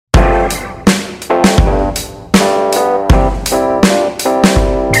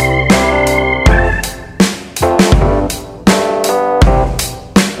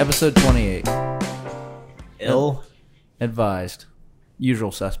Episode 28. Ill Advised.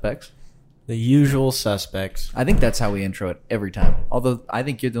 Usual suspects. The usual suspects. I think that's how we intro it every time. Although I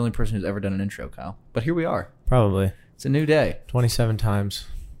think you're the only person who's ever done an intro, Kyle. But here we are. Probably. It's a new day. 27 times.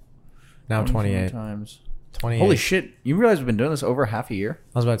 Now 28. Times. 28. Holy shit. You realize we've been doing this over half a year?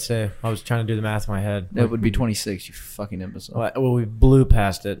 I was about to say, I was trying to do the math in my head. It would be 26, you fucking imbecile. Well, we blew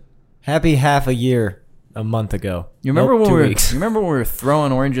past it. Happy half a year a month ago. You remember Nope, when 2 we were, weeks. you remember when we were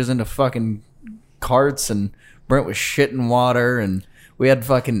throwing oranges into fucking carts and Brent was shitting water and we had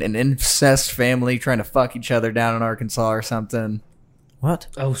fucking an incest family trying to fuck each other down in Arkansas or something? What?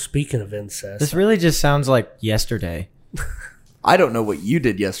 Oh, speaking of incest. This really just sounds like yesterday. I don't know what you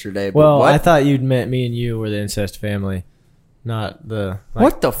did yesterday, but Well, what? I thought you'd meant me and you were the incest family, not the...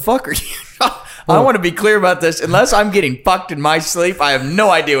 What the fuck are you... I want to be clear about this. Unless I'm getting fucked in my sleep, I have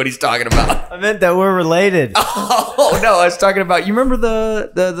no idea what he's talking about. I meant that we're related. Oh, no, I was talking about... You remember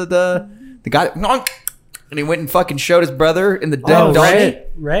the guy... And he went and fucking showed his brother in the dead Oh, donkey?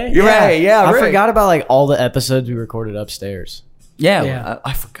 Ray? You're right, yeah, I Ray. forgot about like all the episodes we recorded upstairs. Yeah, Yeah.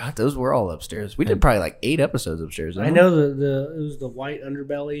 I forgot. Those were all upstairs. We did probably like 8 episodes upstairs. I know it was the white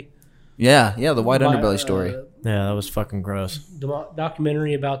underbelly. Yeah, the white underbelly story. Yeah, that was fucking gross.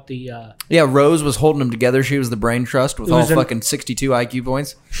 Documentary about the... Yeah, Rose was holding them together. She was the brain trust with It all was fucking 62 IQ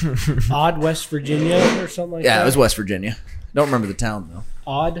points. Odd West Virginia or something like that. Yeah, it was West Virginia. Don't remember the town, though.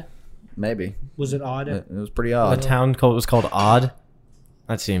 Odd? Maybe. Was it Odd? It was pretty The odd. town was called Odd.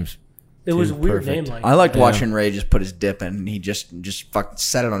 That seems... It was too a weird perfect. name. I liked Yeah. watching Ray just put his dip in and he just fucking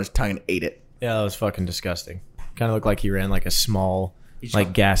set it on his tongue and ate it. Yeah, that was fucking disgusting. Kind of looked like he ran like a small He's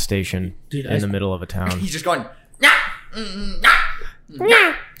like gas station Dude, in the middle of a town. He's just going...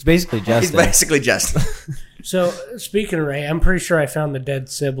 It's basically He's Justin. basically just... So, speaking of Ray, I'm pretty sure I found the dead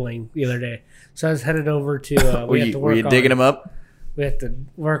sibling the other day. So I was headed over to... were you digging him up? We had to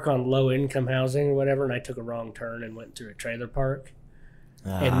work on low-income housing or whatever, and I took a wrong turn and went through a trailer park.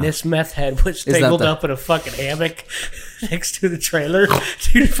 And this meth head was that tangled the- up in a fucking hammock next to the trailer.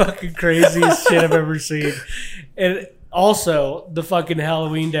 Dude, fucking craziest shit I've ever seen. And also, the fucking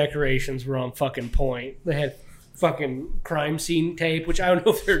Halloween decorations were on fucking point. They had fucking crime scene tape, which I don't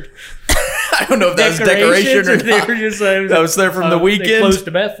know if they're I don't know if that was decoration or they not. were just like, That was there from the They weekend. closed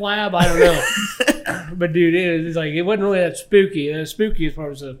the meth lab. I don't know. But dude, it was like it wasn't really that spooky. The spookiest part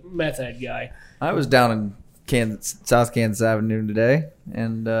was the meth head guy. I was down in South Kansas Avenue today,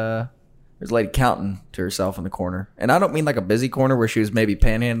 and there's a lady counting to herself in the corner. And I don't mean like a busy corner where she was maybe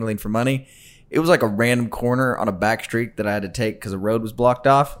panhandling for money. It was like a random corner on a back street that I had to take because the road was blocked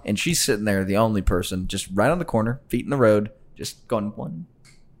off. And she's sitting there, the only person, just right on the corner, feet in the road, just going one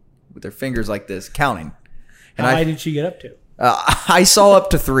with her fingers like this, counting. And How high did she get up to? I saw up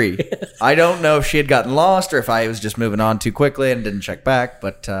to 3. I don't know if she had gotten lost or if I was just moving on too quickly and didn't check back,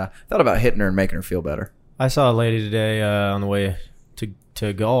 but thought about hitting her and making her feel better. I saw a lady today on the way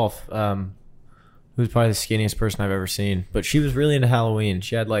to golf who's probably the skinniest person I've ever seen. But she was really into Halloween.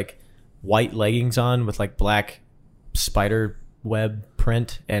 She had like white leggings on with like black spider web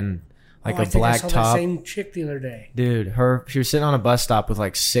print and like I a think I black saw top. That same chick the other day. Dude, she was sitting on a bus stop with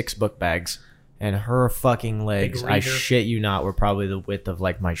like 6 book bags, and her fucking legs, I reader. shit you not, were probably the width of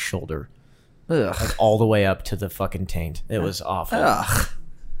like my shoulder, Ugh. like all the way up to the fucking taint. It was awful. Ugh.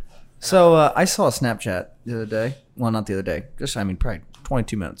 So I saw a Snapchat the other day. Well, not the other day. Probably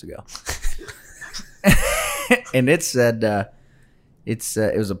 22 minutes ago. And it said,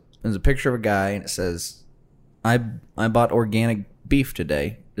 it was a picture of a guy, and it says, "I bought organic beef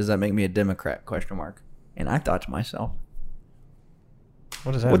today. Does that make me a Democrat?" ? And I thought to myself,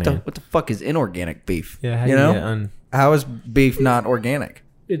 What does that what mean? the fuck is inorganic beef? Yeah, how you do know, get how is beef not organic?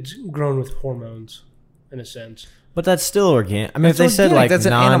 It's grown with hormones, in a sense. But that's still organic. I mean, It's if they said organic. like That's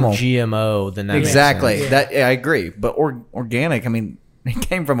an animal. non-GMO, then that makes Exactly. sense. Yeah. That I agree. But organic, I mean, it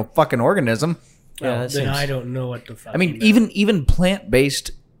came from a fucking organism. Yeah, Well, that then seems- I don't know what the fuck. I mean, even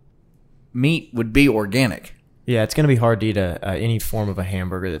plant-based meat would be organic. Yeah, it's gonna be hard to eat any form of a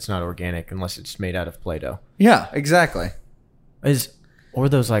hamburger that's not organic unless it's made out of Play-Doh. Yeah, exactly. Or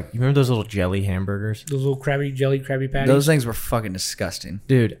those like you remember those little jelly hamburgers? those little Krabby patties. Those things were fucking disgusting.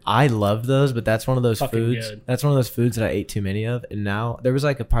 Dude, I love those, but that's one of those Fucking foods. good. That's one of those foods that I ate too many of, and now there was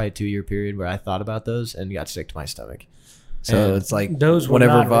like probably a 2-year period where I thought about those and got sick to my stomach. So And it's like those were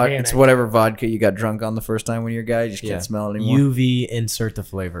whatever not vodka. organic. It's whatever vodka you got drunk on the first time when you're a guy. You just can't smell it anymore. UV insert the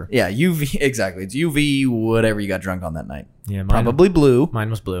flavor. Yeah, UV. Exactly. It's UV. Whatever you got drunk on that night. Yeah, mine, Probably blue. mine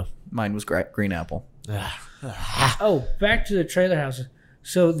was blue. Mine was green apple. Oh, back to the trailer house.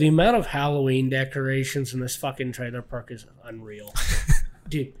 So the amount of Halloween decorations in this fucking trailer park is unreal.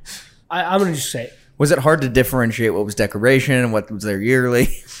 Dude, I'm going to just say it. Was it hard to differentiate what was decoration and what was there yearly?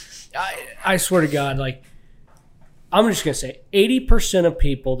 I swear to God, like, I'm just going to say 80% of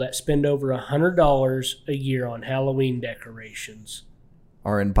people that spend over $100 a year on Halloween decorations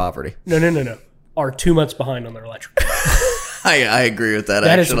Are in poverty. No. Are 2 months behind on their electric bill. I agree with that,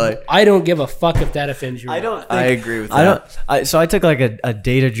 That is, actually. I don't give a fuck if that offends you. I agree with that. So I took like a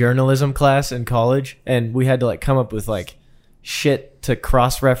data journalism class in college, and we had to like come up with like shit to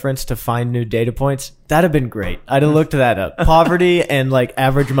cross-reference to find new data points. That'd have been great. I'd have looked that up. Poverty and like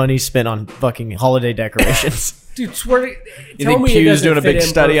average money spent on fucking holiday decorations. Dude, swear to You think Pew's doing a big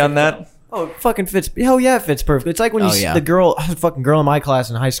study on that? Oh, it fucking fits. Hell yeah, it fits perfect. It's like when the fucking girl in my class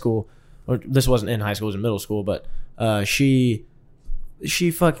in high school, or this wasn't in high school, it was in middle school, but she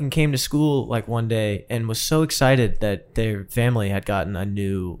fucking came to school like one day and was so excited that their family had gotten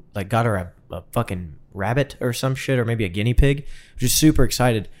got her a fucking rabbit or some shit, or maybe a guinea pig. Just super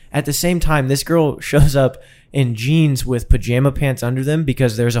excited. At the same time, this girl shows up in jeans with pajama pants under them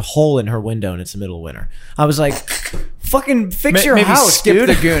because there's a hole in her window and it's the middle of winter. I was like, fucking fix your house, skip dude.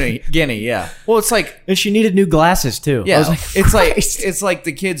 the guinea, yeah. Well, it's like, And she needed new glasses too. yeah, I was like, it's like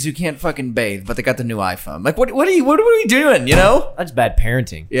the kids who can't fucking bathe, but they got the new iPhone. Like, what are we doing? You know? that's bad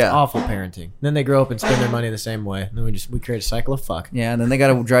parenting. Yeah. It's awful parenting. Then they grow up and spend their money the same way. And then we create a cycle of fuck. Yeah, and then they got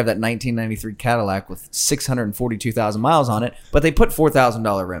to drive that 1993 Cadillac with 642,000 miles on it, but they put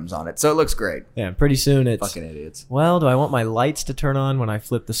 $4,000 rims on it, so it looks great. Yeah, pretty soon it's Fucking idiots. well, do I want my lights to turn on when I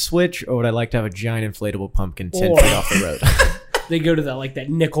flip the switch, or would I like to have a giant inflatable pumpkin 10 Or- feet off the road? They go to that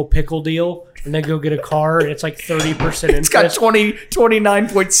nickel pickle deal, and then go get a car, and it's like 30% interest. It's got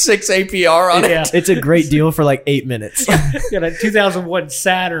 29.6 APR on Yeah. it. It's a great deal for like 8 minutes. Got a 2001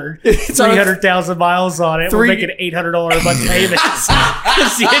 Saturn, It's on a- 300,000 miles on it. We're making $800 a month payments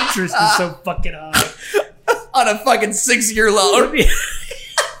because the interest is so fucking high. On a fucking 6-year loan.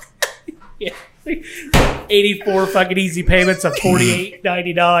 Yeah. 84 fucking easy payments of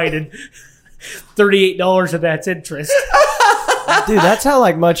 $48.99 and $38 of that's interest. Dude, that's how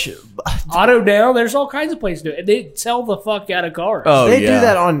like much Auto now, there's all kinds of places to do it. They sell the fuck out of cars. Oh, they yeah. do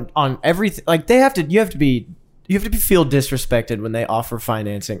that on everything. Like you have to feel disrespected when they offer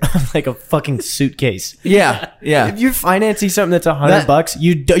financing on like a fucking suitcase. Yeah, yeah. If you're financing something that's $100,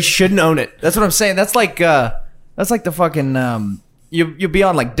 you shouldn't own it. That's what I'm saying. That's like the fucking you'll be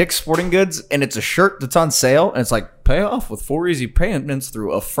on like Dick's Sporting Goods and it's a shirt that's on sale and it's like pay off with 4 easy payments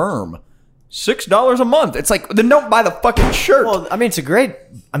through Affirm. $6 a month. It's like, then don't buy the fucking shirt. Well, I mean, it's a great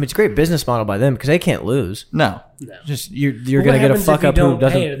business model by them because they can't lose. No. Just you're gonna get a fuck up who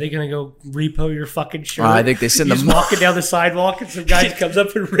doesn't. Are they gonna go repo your fucking shirt? I think they send You're them just walking down the sidewalk and some guy comes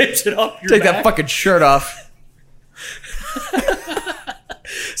up and rips it off your Take back. that fucking shirt off.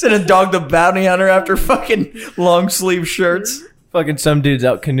 Send a dog the bounty hunter after fucking long sleeve shirts. Fucking some dude's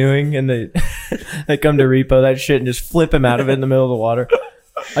out canoeing and they they come to repo that shit and just flip him out of it in the middle of the water.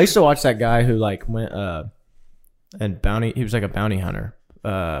 I used to watch that guy who like went and he was like a bounty hunter,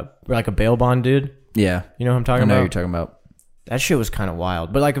 like a bail bond dude. Yeah, You know who I'm talking I know about? you're talking about. That shit was kind of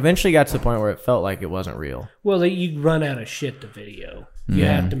wild, but like eventually got to the point where it felt like it wasn't real. Well, you run out of shit to video. You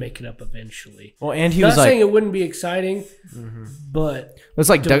have to make it up eventually. Well, and he Not was like, saying it wouldn't be exciting, but It's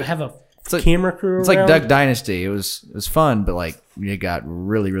like to Doug, have a it's like- camera crew it's like around. Duck Dynasty. It was fun, but like it got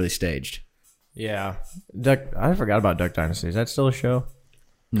really really staged. yeah, I forgot about Duck Dynasty. Is that still a show?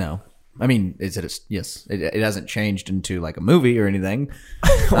 No. I mean, yes, it hasn't changed into like a movie or anything,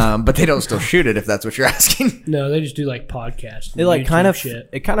 but they don't still shoot it if that's what you're asking. No, they just do like podcasts. It like kind of shit.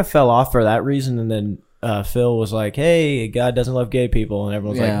 it kind of fell off for that reason, and then Phil was like, "Hey, God doesn't love gay people," and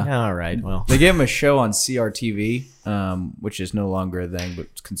everyone's Yeah. like, "All right, well." They gave him a show on CRTV, which is no longer a thing, but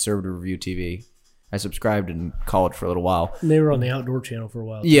it's Conservative Review TV. I subscribed in college for a little while. And they were on the Outdoor Channel for a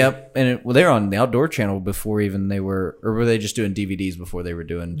while. Yep, and they were on the Outdoor Channel before even they were, or were they just doing DVDs before they were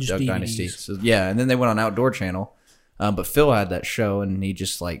doing Just Duck DVDs. Dynasty? So yeah, and then they went on Outdoor Channel, but Phil had that show, and he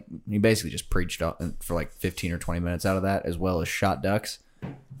basically just preached for like 15 or 20 minutes out of that, as well as shot ducks.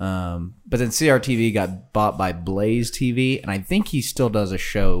 But then CRTV got bought by Blaze TV, and I think he still does a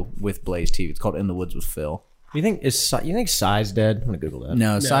show with Blaze TV. It's called In the Woods with Phil. You think Psy's dead? I'm gonna Google that.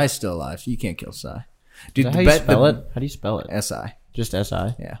 No, Psy's still alive. You can't kill Psy. Dude, Is that how you spell it? How do you spell it? S-I. Just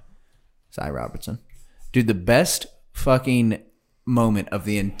S-I? Yeah. Cy Robertson. Dude, the best fucking moment of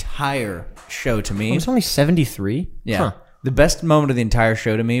the entire show to me. It's only 73? Yeah. Huh. The best moment of the entire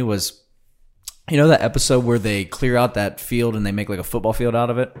show to me was, you know that episode where they clear out that field and they make like a football field out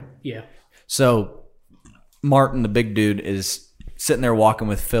of it? Yeah. So Martin, the big dude, is sitting there walking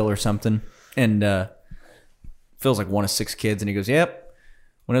with Phil or something. And Phil's like one of 6 kids. And he goes, yep.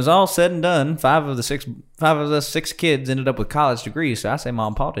 When it was all said and done, 5 of the 6 kids ended up with college degrees. So I say Mom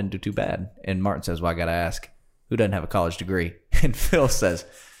and Pa didn't do too bad. And Martin says, well, I got to ask, who doesn't have a college degree? And Phil says,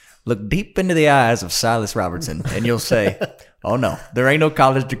 Look deep into the eyes of Silas Robertson, and you'll say, "Oh no, there ain't no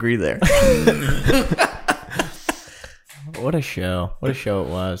college degree there." What a show! What a show it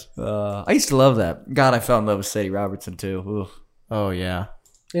was. I used to love that. God, I fell in love with Sadie Robertson too. Ooh. Oh yeah.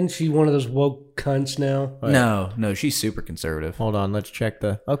 Isn't she one of those woke cunts now? No, she's super conservative. Hold on, let's check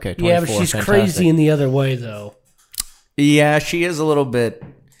the. Okay, 24, Yeah, but she's fantastic. crazy in the other way, though. Yeah, she is a little bit.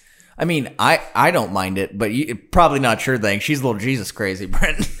 I mean, I don't mind it, but probably not your thing. She's a little Jesus crazy,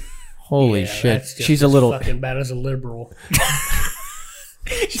 Brent. Holy Yeah, shit! that's just She's a as little. fucking bad as a liberal.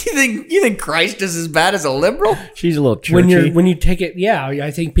 You think Christ is as bad as a liberal? She's a little churchy. When you take it, yeah,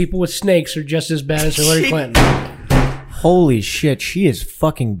 I think people with snakes are just as bad as Hillary Clinton. Holy shit! She is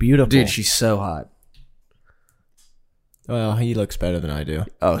fucking beautiful, Dude, she's so hot. Well, he looks better than I do.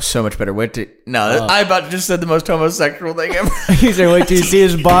 Oh, so much better. I about to just said the most homosexual thing ever. You say, wait till you see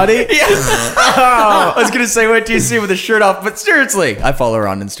his body? Yeah. I was going to say, wait till you see him with his shirt off. But seriously, I follow her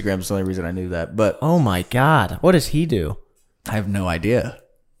on Instagram. It's the only reason I knew that. But Oh my god! What does he do? I have no idea.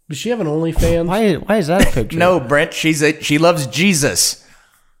 Does she have an OnlyFans? Why is that a picture? No, Brent, she loves Jesus.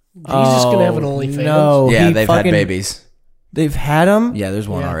 Jesus gonna have an OnlyFans. No, Yeah, he they've had babies. They've had him. Yeah, there's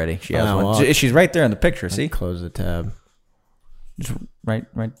one Yeah. already. She has Oh, one. well. She's right there in the picture. See? Close the tab. Just right.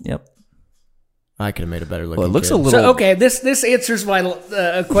 Yep. I could have made a better looking. Well, it looks kid. a little. So okay, this answers my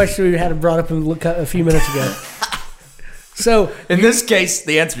a question we had brought up a few minutes ago. So In this case,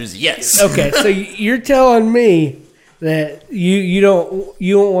 the answer is yes. okay, so you're telling me that you don't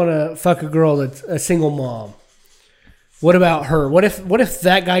want to fuck a girl that's a single mom. What about her? What if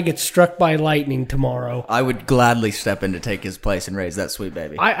that guy gets struck by lightning tomorrow? I would gladly step in to take his place and raise that sweet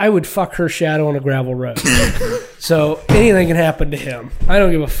baby. I would fuck her shadow on a gravel road. So anything can happen to him. I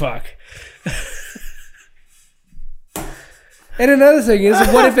don't give a fuck. And another thing is,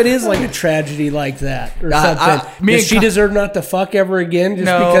 what if it is like a tragedy like that or something? Does she deserve not to fuck ever again just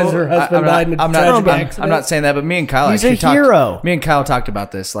because her husband died in a tragic accident? I'm not saying that, but me and Kyle He's a actually hero. Me and Kyle talked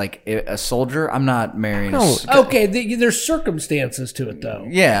about this. Like a soldier, I'm not marrying. Okay, there's circumstances to it though.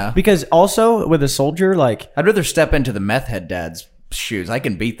 Yeah, Because also with a soldier, like, I'd rather step into the meth head dad's shoes. I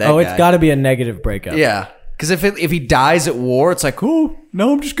can beat that. oh, guy. it's got to be a negative breakup. Yeah, because if he dies at war, it's like, oh,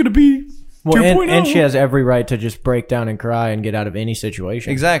 no, I'm just gonna be. Well, 2.0. and she has every right to just break down and cry and get out of any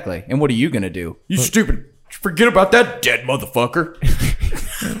situation. Exactly. And what are you gonna do? You stupid. Forget about that dead motherfucker.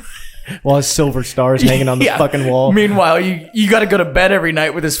 While his silver star is hanging on the Yeah. fucking wall. Meanwhile, you got to go to bed every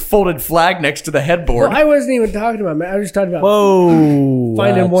night with this folded flag next to the headboard. Well, I wasn't even talking about. I was just talking about Whoa.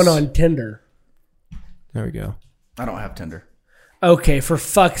 finding one that's- on Tinder. There we go. I don't have Tinder. Okay, for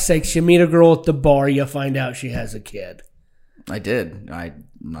fuck's sake, you meet a girl at the bar, you find out she has a kid. I did. I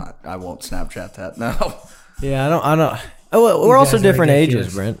won't Snapchat that. No. Yeah, I don't. Oh, well, we're also guys are different ridiculous.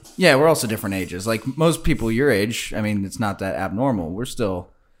 ages, Brent. Yeah, we're also different ages. Like most people your age, I mean, it's not that abnormal. We're still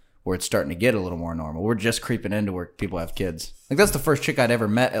where it's starting to get a little more normal. We're just creeping into where people have kids. Like that's the first chick I'd ever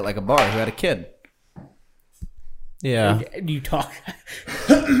met at like a bar who had a kid. Yeah. Do you talk?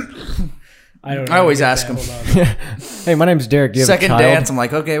 I don't know. I always Get ask that. them. Hold on. Hey, my name's Derek. Do you have Second a child? dance, I'm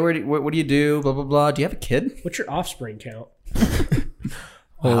like, okay, what do you do? Blah blah blah. Do you have a kid? What's your offspring count?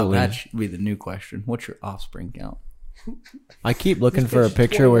 Wow, Holy. that should be the new question. What's your offspring count? I keep looking for a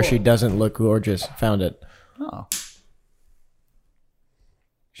picture where she doesn't look gorgeous. Found it. Oh,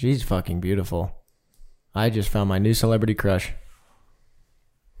 She's fucking beautiful. I just found my new celebrity crush.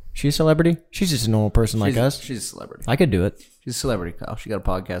 She a celebrity? She's just a normal person like us. She's a celebrity. I could do it. She's a celebrity, Kyle. She got a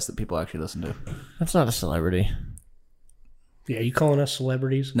podcast that people actually listen to. That's not a celebrity. Yeah, you calling us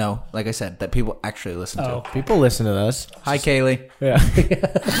celebrities? No, like I said, that people actually listen Oh. to. People listen to us. Hi, Kaylee. Yeah.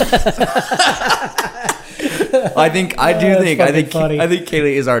 I think fucking funny.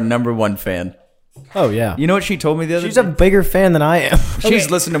 Kaylee is our number one fan. Oh yeah. You know what she told me the other She's a day? bigger fan than I am. She's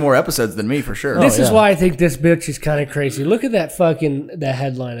listened to more episodes than me for sure. This is yeah. why I think this bitch is kind of crazy. Look at that that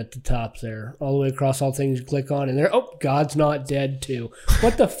headline at the top there, all the way across all things you click on, and there. Oh, God's not dead too.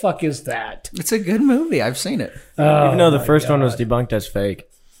 What the fuck is that? It's a good movie. I've seen it. Even though the first one was debunked as fake.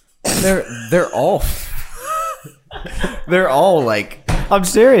 They're all they're all like I'm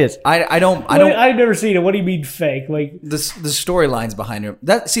serious. I don't I've never seen it. What do you mean fake? Like the storylines behind it.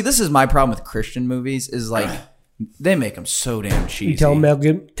 This is my problem with Christian movies is like they make them so damn cheesy. you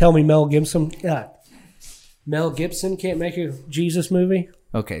tell me Mel Gibson. Yeah, Mel Gibson can't make a Jesus movie.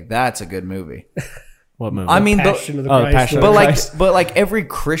 Okay, that's a good movie. What movie? I mean, Passion of the oh, Christ. Passion of but the like, Christ. but like every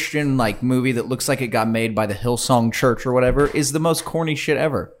Christian like movie that looks like it got made by the Hillsong Church or whatever is the most corny shit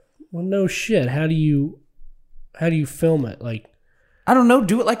ever. Well, no shit. How do you film it? Like, I don't know.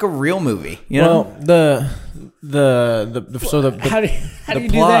 Do it like a real movie. You know? Well, the how do you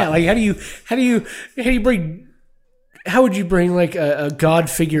do plot. that? Like, how do you bring how would you bring like a god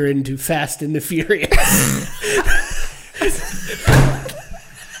figure into Fast and the Furious?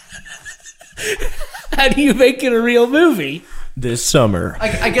 How do you make it a real movie? This summer.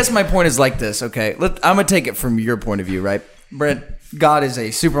 I guess my point is like this, okay? I'm going to take it from your point of view, right? Brent, God is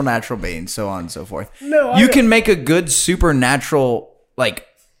a supernatural being, so on and so forth. No, you can make a good supernatural, like,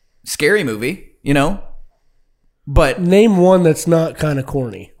 scary movie, you know? But name one that's not kind of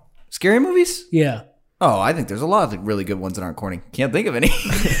corny. Scary movies? Yeah. Oh, I think there's a lot of really good ones that aren't corny. Can't think of any.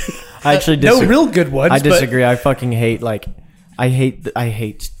 I actually disagree. No real good ones. I disagree. I fucking hate I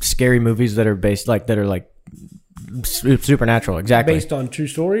hate scary movies that are based that are like supernatural. Exactly. Based on true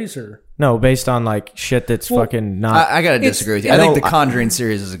stories or no, based on like shit that's fucking not. I gotta disagree with you. I think the Conjuring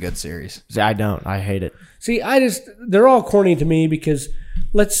series is a good series. I don't. I hate it. See, they're all corny to me because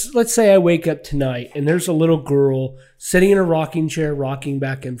let's say I wake up tonight and there's a little girl sitting in a rocking chair, rocking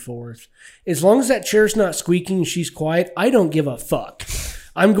back and forth. As long as that chair's not squeaking and she's quiet, I don't give a fuck.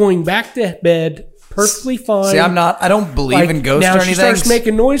 I'm going back to bed perfectly fine. See, I don't believe in ghosts now or anything. Now she starts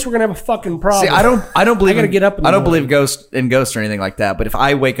making noise, we're gonna have a fucking problem. See, I don't believe. I gotta get up. I don't believe ghosts or anything like that. But if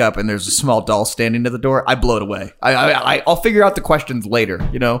I wake up and there's a small doll standing at the door, I blow it away. I'll figure out the questions later.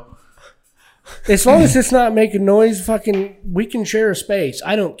 You know. As long as it's not making noise, fucking, we can share a space.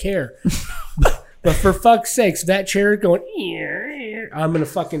 I don't care. But for fuck's sakes, that chair going, I'm gonna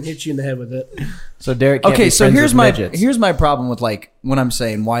fucking hit you in the head with it. So Derek. Can't be so friends with here's my problem with like when I'm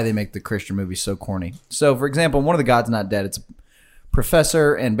saying why they make the Christian movies so corny. So for example, one of the God's Not Dead, it's a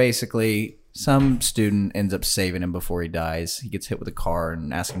professor and basically some student ends up saving him before he dies. He gets hit with a car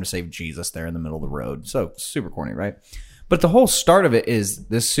and asks him to save Jesus there in the middle of the road. So super corny, right? But the whole start of it is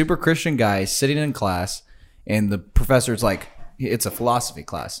this super Christian guy sitting in class, and the professor's like, it's a philosophy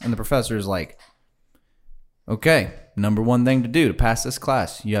class, and the professor's like, okay, number one thing to do to pass this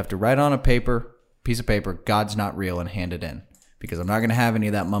class, you have to write on a piece of paper, God's not real, and hand it in, because I'm not going to have any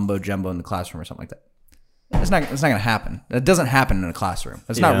of that mumbo jumbo in the classroom or something like that. It's not going to happen. It doesn't happen in a classroom.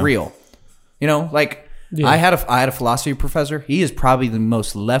 It's not real. You know, like I had a philosophy professor. He is probably the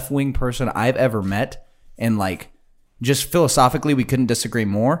most left-wing person I've ever met, and like, just philosophically, we couldn't disagree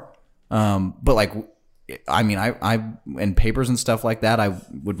more. But like, I mean, I in papers and stuff like that, I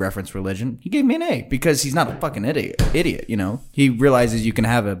would reference religion. He gave me an A because he's not a fucking idiot. You know, he realizes you can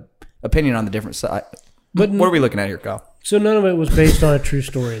have an opinion on the different side. But what are we looking at here, Kyle? So none of it was based on a true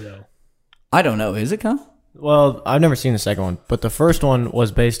story, though. I don't know. Is it, Kyle? Well, I've never seen the second one, but the first one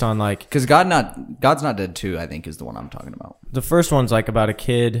was based on like because God's Not Dead 2, I think, is the one I'm talking about. The first one's like about a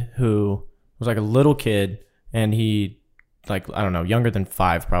kid who was like a little kid. And he, like, I don't know, younger than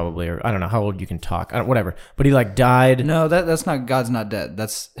 5 probably, or I don't know how old you can talk, whatever. But he, like, died. No, that's not God's Not Dead.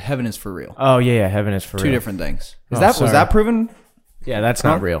 That's Heaven is for Real. Oh, yeah, Heaven is for Real. Two different things. Was sorry. that proven? Yeah, that's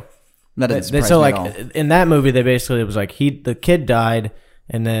not real. That doesn't surprise so, me like, at all. in that movie, they basically, it was like, the kid died,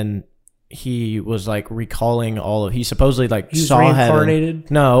 and then he was, like, recalling all of, he supposedly, like, He was saw reincarnated? heaven.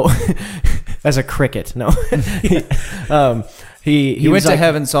 No, as a cricket, no. He went to like,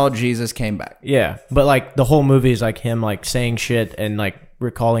 heaven, saw Jesus, came back. Yeah, but like the whole movie is like him like saying shit and like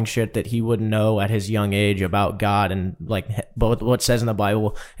recalling shit that he wouldn't know at his young age about God and like what it says in the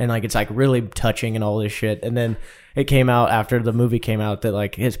Bible, and like it's like really touching and all this shit. And then it came out after the movie came out that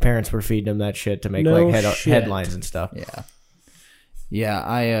like his parents were feeding him that shit to make headlines and stuff.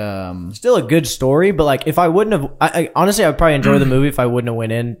 Yeah, still a good story, but like if I wouldn't have, I honestly I would probably enjoy the movie if I wouldn't have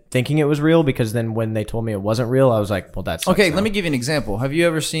went in thinking it was real, because then when they told me it wasn't real, I was like, well, that's okay. Let me give you an example. Have you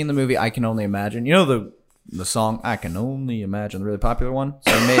ever seen the movie I Can Only Imagine? You know the song I Can Only Imagine, the really popular one.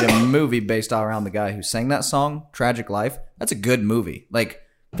 So they made a movie based around the guy who sang that song, Tragic Life. That's a good movie. Like,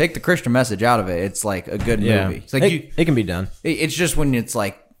 take the Christian message out of it. It's like a good movie. It's like it can be done. It's just when it's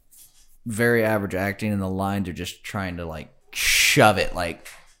like very average acting and the lines are just trying to like shove it like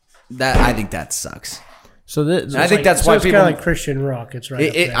that. I think that sucks. So I think that's why it's people kind of like Christian rock. It's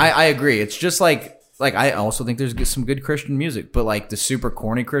right. I agree. It's just like I also think there's some good Christian music, but like the super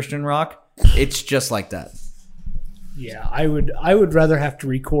corny Christian rock, it's just like that. Yeah, I would rather have to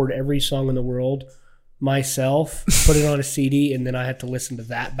record every song in the world myself, put it on a CD, and then I have to listen to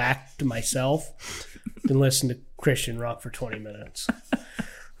that back to myself than listen to Christian rock for 20 minutes.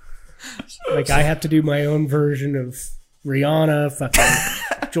 Like I have to do my own version of Rihanna,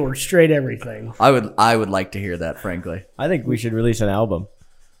 fucking George Strait, everything. I would like to hear that, frankly. I think we should release an album.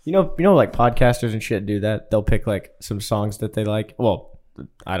 You know, like podcasters and shit do that. They'll pick like some songs that they like. Well,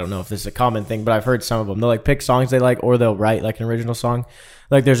 I don't know if this is a common thing, but I've heard some of them. They'll like pick songs they like, or they'll write like an original song.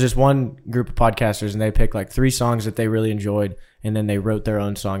 Like there's this one group of podcasters, and they pick like 3 songs that they really enjoyed, and then they wrote their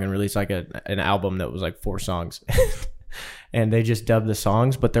own song and released like an album that was like 4 songs. And they just dub the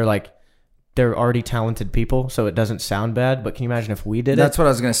songs, but they're like they're already talented people, so it doesn't sound bad. But can you imagine if we did That's what I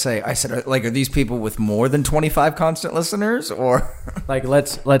was gonna say. I said, like, are these people with more than 25 constant listeners, or Like,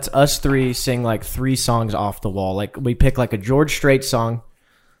 let's us three sing like 3 songs off the wall. Like, we pick like a George Strait song,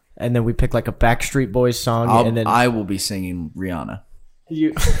 and then we pick like a Backstreet Boys song, and then I will be singing Rihanna.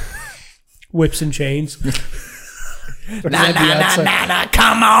 you. Whips and chains. Nah,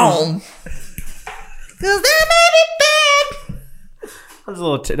 come on. Cause that may be bad. That's a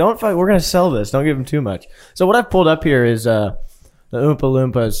little don't fight. We're gonna sell this. Don't give them too much. So what I've pulled up here is the Oompa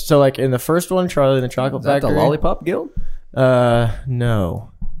Loompas. So like in the first one, Charlie and the Chocolate Is that Factory. the Lollipop Guild?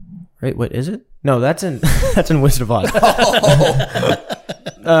 No. Right? What is it? No, that's in that's in Wizard of Oz.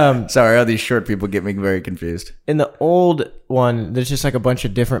 Sorry, all these short people get me very confused. In the old one, there's just like a bunch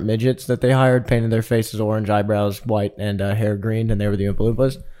of different midgets that they hired, painted their faces orange, eyebrows white, and hair green, and they were the Oompa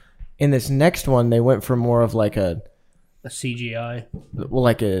Loompas. In this next one, they went for more of like a CGI. Well,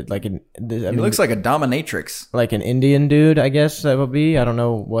 it Looks like a dominatrix. like an Indian dude, I guess that would be. I don't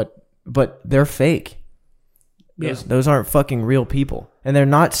know what, but they're fake. Yeah. Those aren't fucking real people, and they're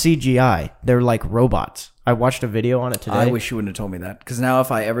not CGI. They're like robots. I watched a video on it today. I wish you wouldn't have told me that, because now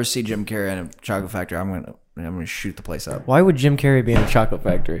if I ever see Jim Carrey in a Chocolate Factory, I'm gonna shoot the place up. Why would Jim Carrey be in a chocolate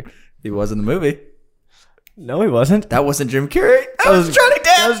factory? He was in the movie. No, he wasn't. That wasn't Jim Carrey. That was Johnny Depp.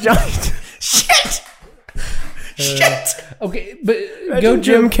 That was Johnny. Shit. Shit. Okay, but Go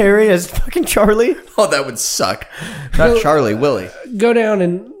Jim Carrey as fucking Charlie. Oh, that would suck. Not Charlie, Willie. Go down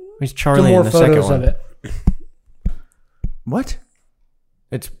and He's do Charlie more in the second photos one. of it. What?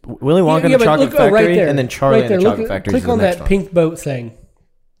 It's Willy Wonka and the but Chocolate look, oh, Factory, right there. and then Charlie Right there. and the Look Chocolate at- Factory. Click is the on next that one. pink boat thing.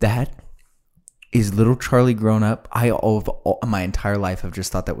 That is little Charlie grown up. My entire life have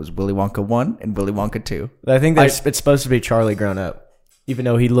just thought that was Willy Wonka 1 and Willy Wonka 2. I think that's it's supposed to be Charlie grown up, even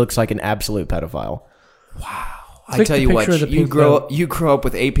though he looks like an absolute pedophile. I Click tell the you what, picture of the you pink grow boat. you grow up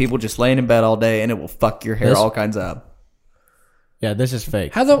with 8 people just laying in bed all day, and it will fuck your hair This- all kinds up. Yeah, this is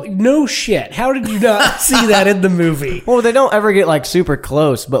fake. No shit. How did you not see that in the movie? Well, they don't ever get like super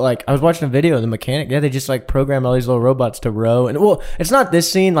close, but like I was watching a video of the mechanic. Yeah, they just like program all these little robots to row, and well, it's not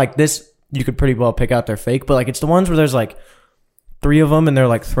this scene. Like this, you could pretty well pick out they're fake, but like it's the ones where there's like 3 of them and they're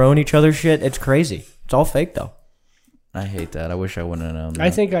like throwing each other shit. It's crazy. It's all fake though. I hate that. I wish I wouldn't have known that.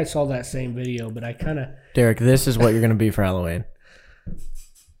 I think I saw that same video, but I kind of... Derek, this is what you're gonna be for Halloween.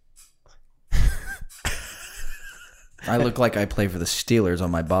 I look like I play for the Steelers on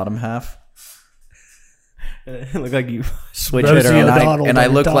my bottom half. It looked like you switch Rosie it around. O'Donnell. And I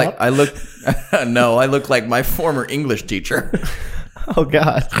on look top. like no, I look like my former English teacher. Oh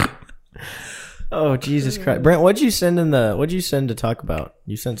God. Oh Jesus Christ, Brent, what'd you send to talk about?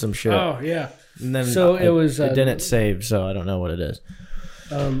 You sent some shit. Oh, yeah. And then So it was, it didn't save, so I don't know what it is.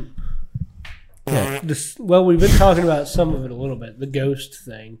 Well, we've been talking about some of it a little bit. The ghost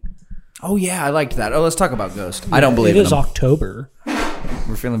thing. Oh yeah, I liked that. Oh, let's talk about Ghost. I don't believe it in is them. October.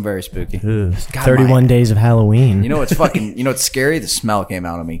 We're feeling very spooky. 31 days of Halloween. You know what's fucking? You know what's scary? The smell came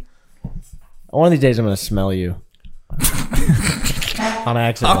out of me. One of these days I'm gonna smell you. On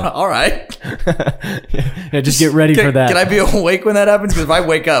accident. All right. Yeah, just get ready for that. Can I be awake when that happens? Because if I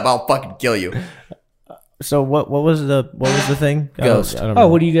wake up, I'll fucking kill you. So what was the thing? Ghost. I don't Oh, know.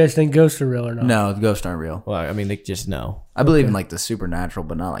 what do you guys think? Ghosts are real or not? No, the ghosts aren't real. Well, I mean, they just know. I believe in like the supernatural,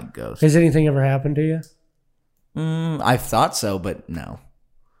 but not like ghosts. Has anything ever happened to you? I thought so, but no.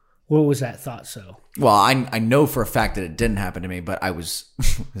 What was that thought so? Well, I know for a fact that it didn't happen to me, but I was,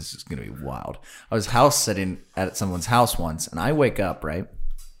 this is going to be wild. I was house sitting at someone's house once, and I wake up, right?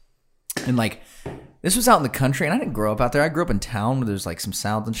 And like, this was out in the country, and I didn't grow up out there. I grew up in town where there's like some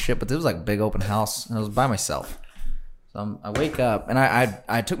sounds and shit, but this was like a big open house, and I was by myself. So I wake up, and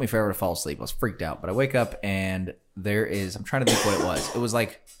I took me forever to fall asleep. I was freaked out, but I wake up, and there is, I'm trying to think what it was. It was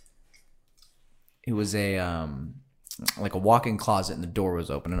like a walk-in closet, and the door was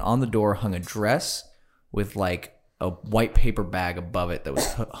open, and on the door hung a dress with like a white paper bag above it that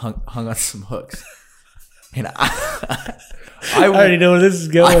was hung on some hooks. And I already know where this is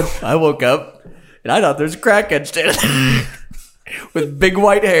going. I woke up and I thought there's a crackhead standing there with big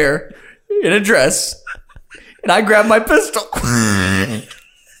white hair in a dress, and I grabbed my pistol.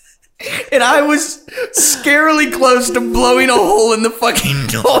 And I was scarily close to blowing a hole in the fucking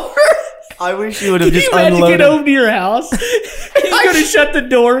door. I wish you would have Can you just imagine unloaded. getting home to your house? And you go to shut the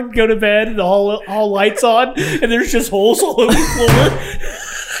door and go to bed, and the hall lights on, and there's just holes all over the floor.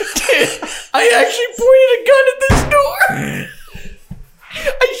 I actually pointed a gun at this door.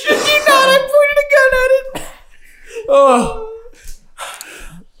 I shit you not. I pointed a gun at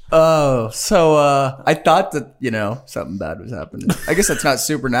it. So I thought that, something bad was happening. I guess that's not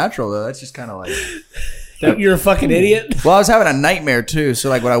supernatural, though. That's just kind of like... You're a fucking idiot. Well, I was having a nightmare too. So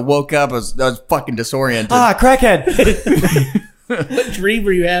like when I woke up, I was fucking disoriented. Crackhead. What dream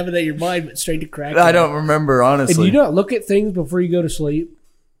were you having that your mind went straight to crack? I don't remember, honestly. And you not look at things before you go to sleep?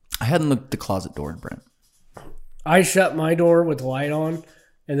 I hadn't looked at the closet door, Brent. I shut my door with the light on,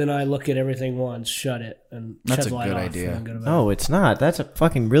 and then I look at everything once, shut it, and That's shut a the light good off. idea. And then go to bed. No, it's not. That's a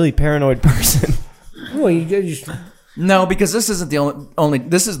fucking really paranoid person. Well, you just No, because this isn't the only.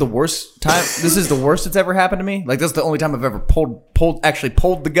 This is the worst time. This is the worst it's ever happened to me. Like this is the only time I've ever pulled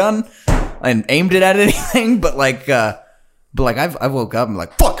the gun and aimed it at anything. But I woke up and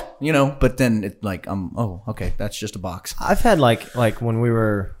like fuck, But then it's like oh okay, that's just a box. I've had like when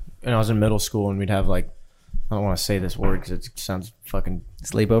I was in middle school and we'd have like, I don't want to say this word because it sounds fucking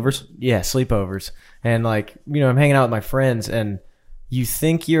Sleepovers. yeah, sleepovers, and like I'm hanging out with my friends and. You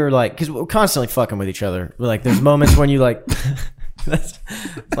think you're like, because we're constantly fucking with each other. We're like, there's moments when you like, that's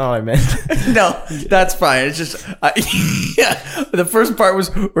not what I meant. No, that's fine. It's just, yeah. The first part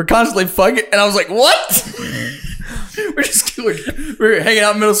was we're constantly fucking, and I was like, what? we're hanging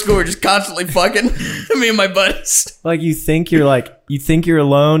out in middle school. We're just constantly fucking. Me and my buddies. Like you think you're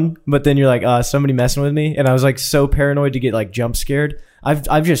alone, but then you're like, somebody messing with me, and I was like so paranoid to get like jump scared.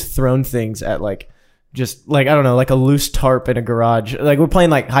 I've just thrown things at like. Just like, I don't know, like a loose tarp in a garage. Like we're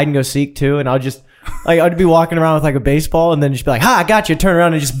playing like hide and go seek too. And I'd be walking around with like a baseball and then just be like, I got you. Turn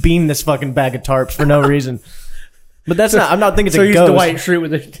around and just beam this fucking bag of tarps for no reason. But I'm not thinking it's a ghost. So you used Dwight Schrute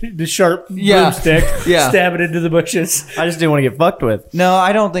with the sharp broomstick, stab it into the bushes. I just didn't want to get fucked with. No,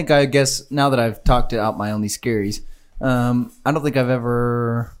 I don't think, I guess now that I've talked out my only scaries, I don't think I've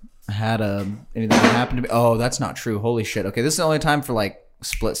ever had anything that happened to me. Oh, that's not true. Holy shit. Okay. This is the only time for like,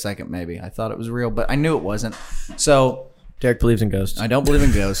 split second maybe I thought it was real, but I knew it wasn't. So Derek believes in ghosts. I don't believe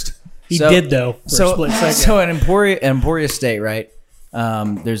in ghosts. He did though for a split second. So in Emporia State, right,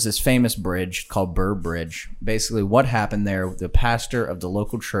 there's this famous bridge called Burr Bridge. Basically what happened there, the pastor of the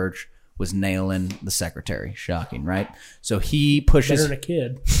local church was nailing the secretary. Shocking, right? So he pushes better than a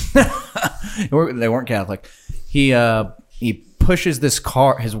kid. They weren't Catholic. He pushes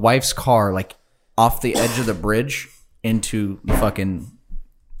his wife's car like off the edge of the bridge into the fucking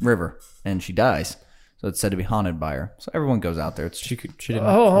river, and she dies. So it's said to be haunted by her. So everyone goes out there. She didn't.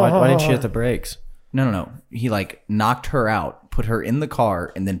 Why didn't she hit the brakes? No. He like knocked her out, put her in the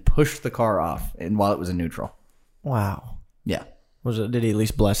car, and then pushed the car off, and while it was in neutral. Wow. Yeah. Did he at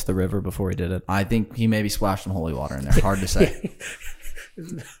least bless the river before he did it? I think he maybe splashed some holy water in there. Hard to say.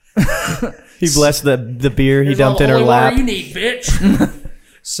 He blessed the beer he dumped in her lap. You need, bitch.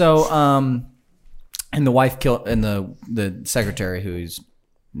 So and the wife killed, and the secretary who's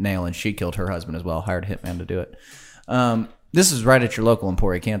nailing, she killed her husband as well. Hired a hitman to do it. This is right at your local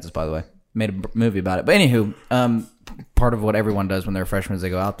Emporia, Kansas, by the way. Made a movie about it. But anywho, part of what everyone does when they're freshmen is they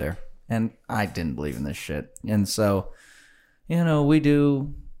go out there. And I didn't believe in this shit. And so,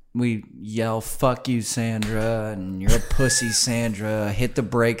 we yell, fuck you, Sandra, and you're a pussy, Sandra, hit the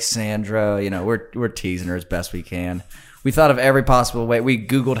brakes, Sandra. We're teasing her as best we can. We thought of every possible way. We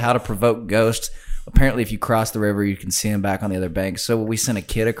Googled how to provoke ghosts. Apparently, if you cross the river, you can see him back on the other bank. So we sent a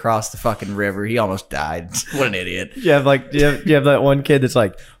kid across the fucking river. He almost died. What an idiot. You have that one kid that's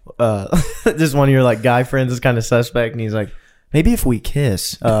like, just one of your like guy friends is kind of suspect, and he's like, maybe if we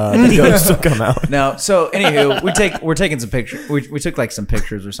kiss, the ghosts will come out. No. So anywho, we're taking some pictures. We took like some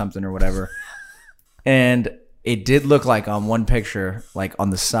pictures or something or whatever, and it did look like on one picture, like on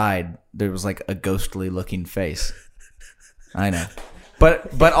the side, there was like a ghostly looking face. I know.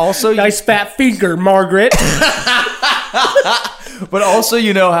 But also, nice fat finger, Margaret. But also,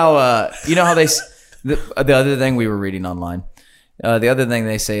 how the other thing we were reading online. The other thing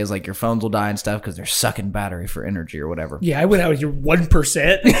they say is like your phones will die and stuff because they're sucking battery for energy or whatever. Yeah, I went out with your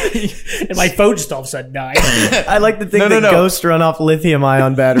 1%, and my phone just all of a sudden died. I like to think that ghosts run off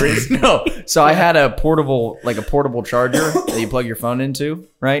lithium-ion batteries. No, so I had a portable charger that you plug your phone into,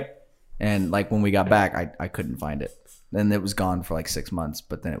 right? And like when we got back, I couldn't find it. Then it was gone for like 6 months,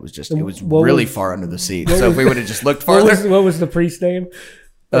 but then it was really far under the seat. So if we would have just looked farther. What was the priest's name?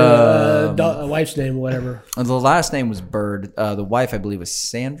 Wife's name, whatever. The last name was Bird. The wife, I believe, was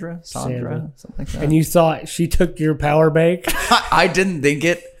Sandra, something like that. And you thought she took your power bank? I didn't think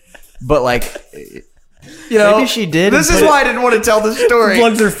it, but like, maybe she did. This is why I didn't want to tell the story.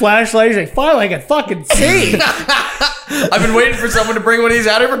 Plugs her flashlight. She's like, finally, I can fucking see. I've been waiting for someone to bring one of these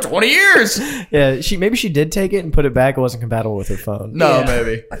out here for 20 years. Yeah, maybe she did take it and put it back. It wasn't compatible with her phone. No, yeah.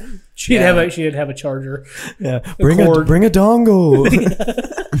 Maybe. She'd have a charger. Yeah, bring a dongle.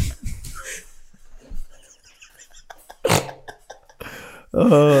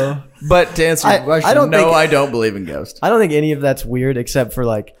 But to answer your question, I don't believe in ghosts. I don't think any of that's weird, except for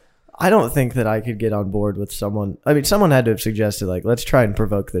like, I don't think that I could get on board with someone. I mean, someone had to have suggested, like, let's try and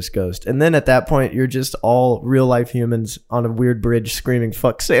provoke this ghost. And then at that point, you're just all real life humans on a weird bridge screaming,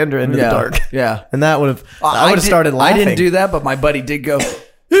 fuck Sandra into the dark. Yeah. And that would have, I would have started laughing. I didn't do that, but my buddy did go,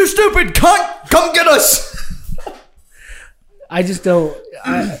 you stupid cunt, come get us. I just don't.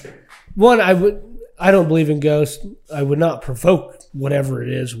 I don't believe in ghosts. I would not provoke whatever it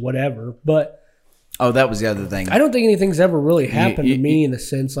is, whatever. But that was the other thing. I don't think anything's ever really happened to me in the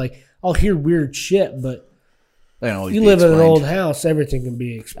sense like I'll hear weird shit, but you live in an old house, everything can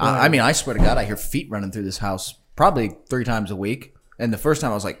be explained. I mean, I swear to God, I hear feet running through this house probably 3 times a week. And the first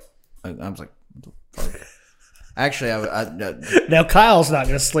time I was like, what the fuck? Actually, now Kyle's not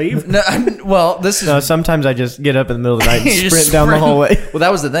going to sleep. No, well, this is... No, sometimes I just get up in the middle of the night and sprint down the hallway. Well,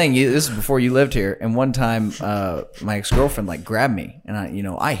 that was the thing. This is before you lived here. And one time, my ex-girlfriend, like, grabbed me. And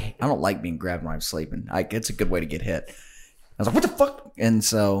I don't like being grabbed when I'm sleeping. It's a good way to get hit. I was like, what the fuck? And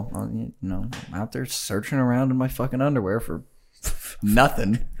so, I'm out there searching around in my fucking underwear for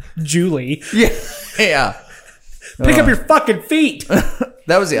nothing. Julie. Yeah. Yeah. Pick up your fucking feet.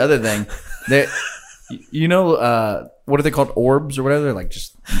 That was the other thing. What are they called? Orbs or whatever? They're like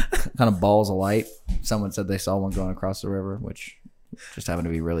just kind of balls of light. Someone said they saw one going across the river, which just happened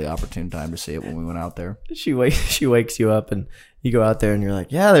to be a really opportune time to see it when we went out there. She wakes you up and you go out there and you're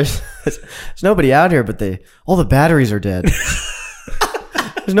like, yeah, there's nobody out here, but all the batteries are dead.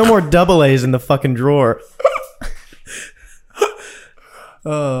 There's no more double A's in the fucking drawer.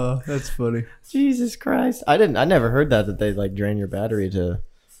 Oh, that's funny. Jesus Christ. I never heard that they like drain your battery to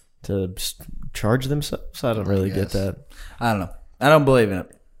charge themselves. I don't really get that. I don't know. I don't believe in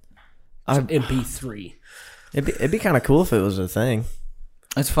it. MP3. It'd be kind of cool if it was a thing.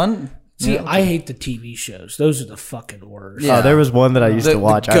 It's fun. See, I hate the TV shows. Those are the fucking worst. Yeah. Oh, there was one that I used to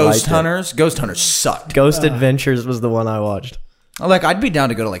watch. Ghost Hunters. Ghost Hunters sucked. Ghost Adventures was the one I watched. I'd be down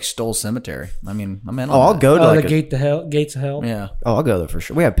to go to like Stoll Cemetery. I mean, I'm in on I'll go to the Gates of Hell. Yeah. Oh, I'll go there for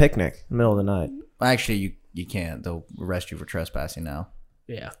sure. We have a picnic in the middle of the night. Actually, you can't. They'll arrest you for trespassing now.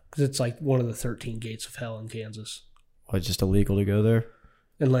 Yeah, because it's like one of the 13 gates of hell in Kansas. Well, it's just illegal to go there?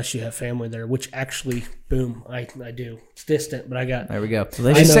 Unless you have family there, which actually, boom, I do. It's distant, but I got... There we go. So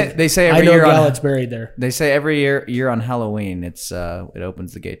they say every year... I know Gallet's buried there. They say every year on Halloween, it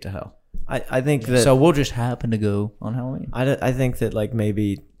opens the gate to hell. I think that... So we'll just happen to go on Halloween. I think that like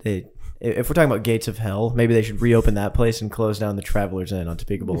maybe if we're talking about gates of hell, maybe they should reopen that place and close down the Travelers Inn on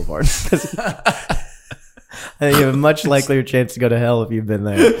Topeka Boulevard. I think you have a much likelier chance to go to hell if you've been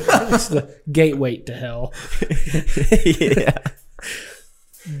there. It's the gateway to hell. Yeah.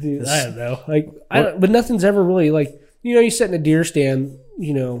 Dude, I don't know. But nothing's ever really like, you sit in a deer stand,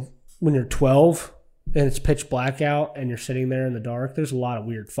 when you're 12 and it's pitch black out and you're sitting there in the dark. There's a lot of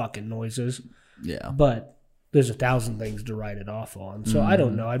weird fucking noises. Yeah. But there's 1,000 things to write it off on. So I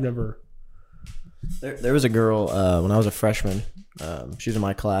don't know. I've never... There was a girl when I was a freshman. She was in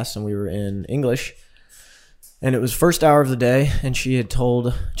my class and we were in English. And it was first hour of the day, and she had told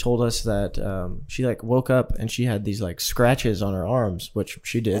us that she like woke up and she had these like scratches on her arms, which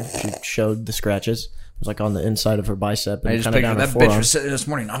she did. She showed the scratches. It was like on the inside of her bicep. And I just pictured that bitch was sitting this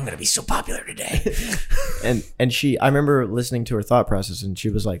morning. I'm gonna be so popular today. and I remember listening to her thought process, and she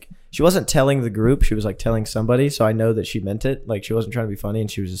was like, she wasn't telling the group, she was like telling somebody. So I know that she meant it. Like she wasn't trying to be funny,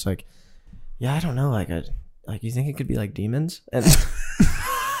 and she was just like, yeah, I don't know, like you think it could be like demons? And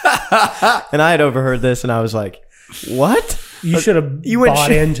and I had overheard this, and I was like, "What? You should have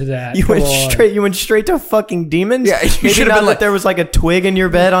bought into that. You went straight to fucking demons. Yeah, you should have been like, there was like a twig in your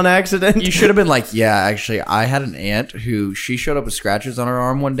bed on accident. You should have been like, yeah, actually, I had an aunt who she showed up with scratches on her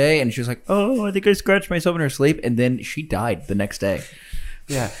arm one day, and she was like, oh, I think I scratched myself in her sleep, and then she died the next day.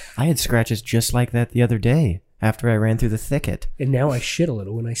 Yeah, I had scratches just like that the other day after I ran through the thicket, and now I shit a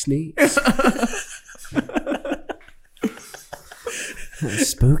little when I sneeze.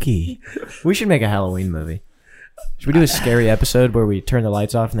 Spooky. We should make a Halloween movie. Should we do a scary episode where we turn the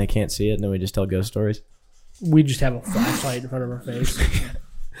lights off and they can't see it, and then we just tell ghost stories? We just have a flashlight in front of our face.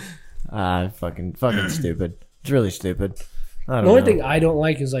 Fucking stupid. It's really stupid. The only thing I don't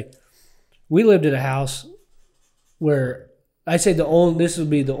like is like, we lived at a house where I say this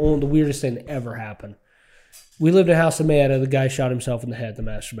would be the weirdest thing that ever happened. We lived in a house in Mayetta. The guy shot himself in the head in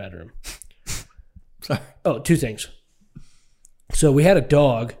the master bedroom. Sorry. Oh, 2 things. So we had a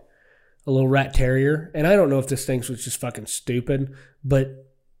dog, a little rat terrier, and I don't know if this thing was just fucking stupid, but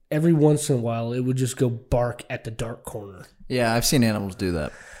every once in a while it would just go bark at the dark corner. Yeah, I've seen animals do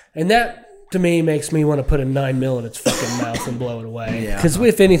that. And that, to me, makes me want to put a 9mm in its fucking mouth and blow it away. Because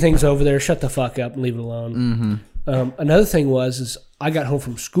if anything's over there, shut the fuck up and leave it alone. Mm-hmm. Another thing is I got home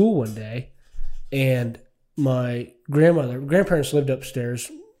from school one day, and my grandparents lived upstairs.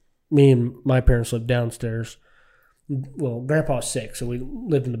 me and my parents lived downstairs. Well, Grandpa was sick, so we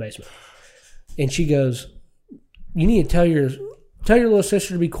lived in the basement. And she goes, "You need to tell your little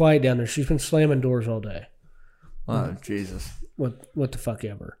sister to be quiet down there. She's been slamming doors all day." Oh, Jesus. What the fuck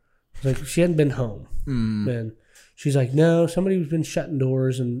ever? Like, she hadn't been home. And she's like, "No, somebody's been shutting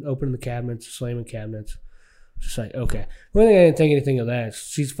doors and opening the cabinets, slamming cabinets." Just like, okay. Well, I didn't think anything of that.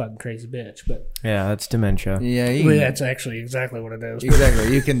 She's a fucking crazy bitch. But Yeah, that's dementia. Yeah, well, that's actually exactly what it is.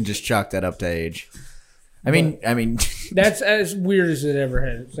 exactly. You can just chalk that up to age. I mean, That's as weird as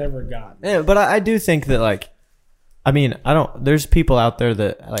it's ever gotten. Yeah, but I do think that, like, I mean, there's people out there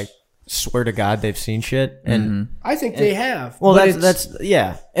that, like, swear to God they've seen shit, and I think they have. well, but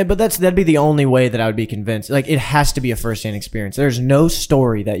that'd be the only way that I would be convinced. Like, it has to be a first-hand experience. There's no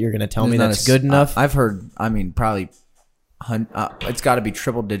story that you're going to tell me that's good enough. I've heard. I mean, probably. It's got to be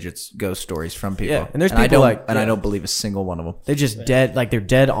triple digits ghost stories from people. Yeah, and there's people I don't believe a single one of them. They're just dead. Like, they're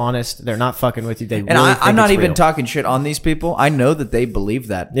dead honest. They're not fucking with you. They And really think I'm not it's even real. talking shit on these people. I know that they believe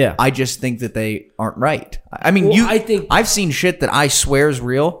that. Yeah. I just think that they aren't right. I mean, Well, I think- I've seen shit that I swear is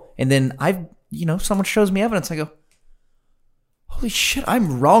real, and then someone shows me evidence. I go, holy shit,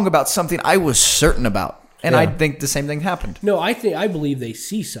 I'm wrong about something I was certain about. And I think the same thing happened. No, I believe they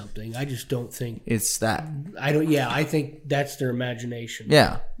see something. I just don't think It's that. I don't. Yeah, I think that's their imagination.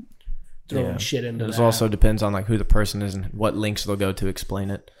 Yeah. Throwing shit into It that. also depends on, like, who the person is and what links they'll go to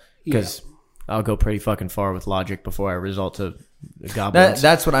explain it. Because I'll go pretty fucking far with logic before I resort to goblins.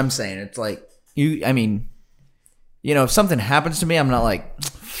 That's what I'm saying. It's like, if something happens to me, I'm not like,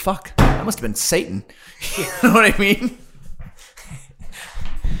 fuck, that must have been Satan. You know what I mean?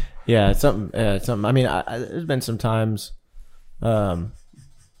 Yeah, it's something. I mean, there's been some times. What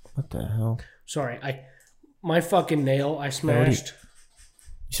the hell? Sorry, my fucking nail I smashed.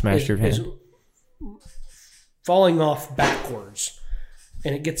 You smashed your hand. is falling off backwards,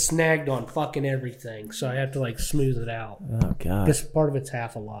 and it gets snagged on fucking everything. So I have to, like, smooth it out. Oh god. Because part of it's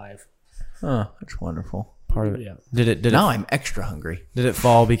half alive. Oh, that's wonderful. Part of it. Yeah. Did Now I'm extra hungry. it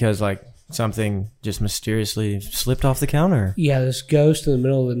fall because, like, something just mysteriously slipped off the counter? Yeah, this ghost in the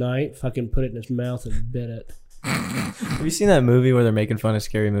middle of the night fucking put it in his mouth and bit it. Have you seen that movie where they're making fun of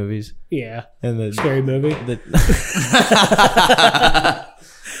scary movies? Yeah. And the Scary movie.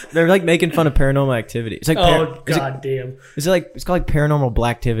 they're like making fun of Paranormal Activity. It's like goddamn. Is it like it's called like Paranormal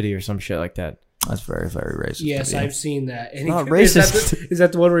Blacktivity or some shit like that? That's very, very racist. Yes, of you. I've seen that. And Not is racist. is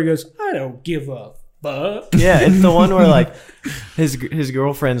that the one where he goes, "I don't give a fuck"? Yeah, it's the one where, like, his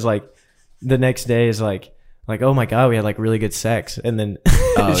girlfriend's like the next day is like, oh my god, we had, like, really good sex, and then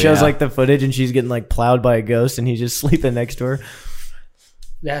it shows like the footage and she's getting, like, plowed by a ghost and he's just sleeping next to her.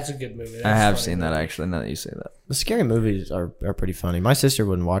 That's a good movie. That's I have funny. seen that, actually, now that you say that. The scary movies are pretty funny. My sister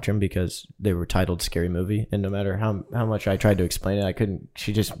wouldn't watch them because they were titled Scary Movie, and no matter how much I tried to explain it, I couldn't.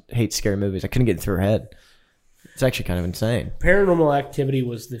 She just hates scary movies. I couldn't get it through her head. It's actually kind of insane. Paranormal Activity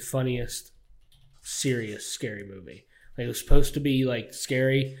was the funniest, serious scary movie. Like, it was supposed to be, like,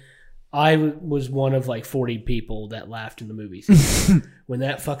 scary. I was one of, like, 40 people that laughed in the movie theater. When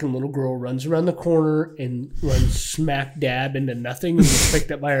that fucking little girl runs around the corner and runs smack dab into nothing and gets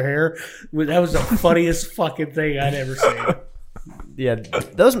picked up by her hair, that was the funniest fucking thing I'd ever seen. Yeah,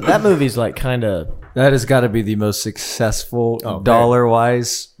 that movie's like kind of. That has got to be the most successful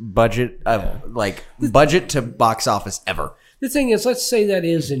dollar-wise budget budget to box office ever. The thing is, let's say that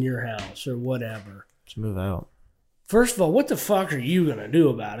is in your house or whatever. Just move out. First of all, what the fuck are you going to do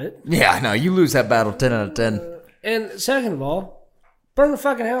about it? Yeah, no, you lose that battle 10 out of 10. And second of all, burn the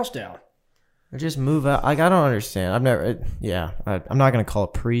fucking house down. Or just move out. Like, I don't understand. I'm not gonna call a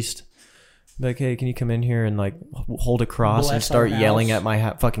priest. Be like, hey, can you come in here and, like, hold a cross and Bless start our yelling house. at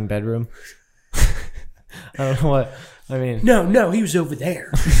my fucking bedroom? I don't know what. I mean, No, he was over there.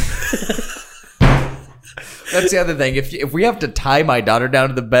 That's the other thing. If we have to tie my daughter down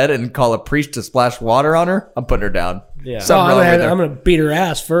to the bed and call a priest to splash water on her, I'm putting her down. Yeah. Something wrong with her. I'm going to beat her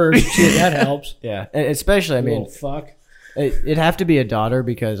ass first. Shit, that helps. yeah, and especially, I mean, Little fuck. it'd have to be a daughter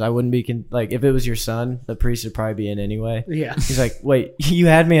because I wouldn't be like if it was your son, the priest would probably be in anyway. Yeah. He's like, wait, you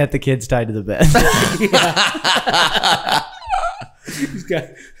had me at the kids tied to the bed. He's got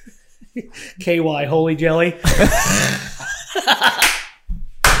KY Holy Jelly.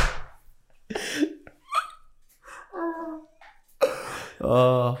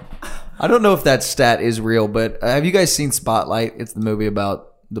 I don't know if that stat is real, but have you guys seen Spotlight? It's the movie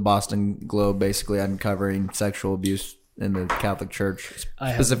about the Boston Globe basically uncovering sexual abuse in the Catholic Church,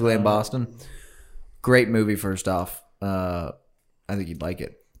 specifically in Boston. Great movie, first off. I think you'd like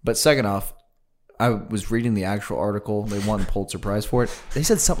it. But second off, I was reading the actual article. They won the Pulitzer Prize for it. They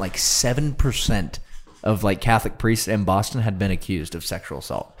said something like 7% of like Catholic priests in Boston had been accused of sexual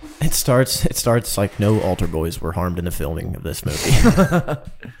assault. It starts like no altar boys were harmed in the filming of this movie.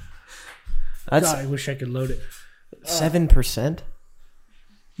 God, I wish I could load it. 7%?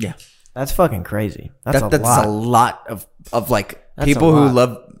 Yeah. That's fucking crazy. That's a lot of like people who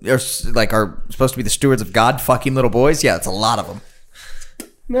love are supposed to be the stewards of God fucking little boys. Yeah, it's a lot of them.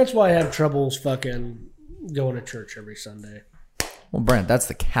 And that's why I have troubles fucking going to church every Sunday. Well, Brent, that's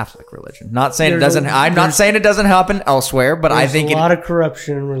the Catholic religion. Not saying it doesn't. I'm not saying it doesn't happen elsewhere, but I think a lot of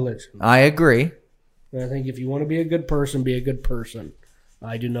corruption in religion. I agree. And I think if you want to be a good person, be a good person.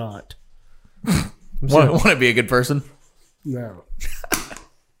 I do not. Want to be a good person? No.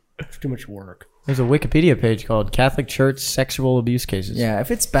 It's too much work. There's a Wikipedia page called Catholic Church Sexual Abuse Cases. Yeah, if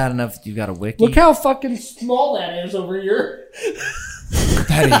it's bad enough, you got a wiki. Look how fucking small that is over here.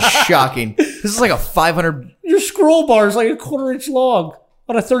 That is shocking. This is like a 500. Your scroll bar is like a 1/4 inch long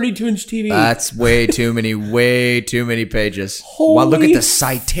on a 32-inch TV. That's way too many pages. Holy wow, look at the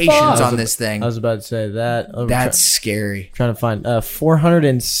citations fuck. on this thing. I was about to say that. That's scary. Trying to find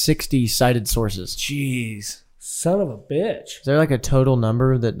 460 cited sources. Jeez. Son of a bitch. Is there like a total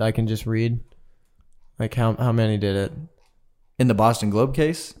number that I can just read? Like how many did it? In the Boston Globe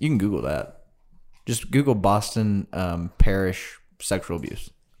case, you can Google that. Just Google Boston Parish sexual abuse.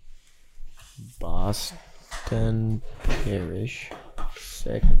 Boston Parish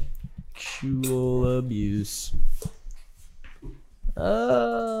sexual abuse.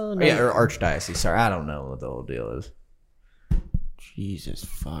 No. Yeah, or Archdiocese. Sorry, I don't know what the whole deal is. Jesus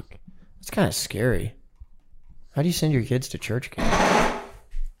fuck. That's kind of scary. How do you send your kids to church camp?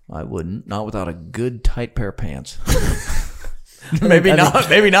 I wouldn't. Not without a good tight pair of pants. Maybe not.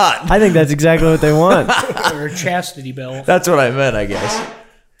 Maybe not. I think that's exactly what they want. Or a chastity belt. That's what I meant, I guess.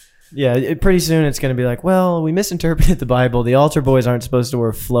 Yeah, pretty soon it's going to be like, well, we misinterpreted the Bible. The altar boys aren't supposed to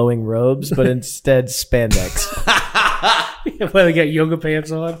wear flowing robes, but instead spandex. Well, they got yoga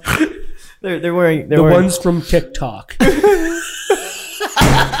pants on. They're wearing The ones from TikTok.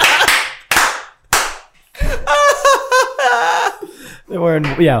 They're wearing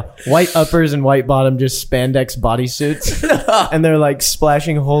white uppers and white bottom, just spandex bodysuits, and they're like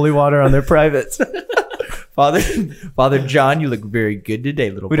splashing holy water on their privates. Father John, you look very good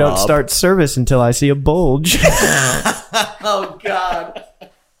today, little We Bob. don't start service until I see a bulge. Oh God.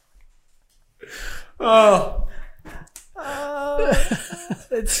 Oh.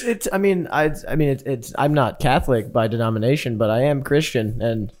 It's. I mean, it's. I'm not Catholic by denomination, but I am Christian,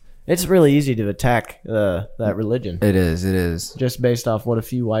 and it's really easy to attack that religion. It is. Just based off what a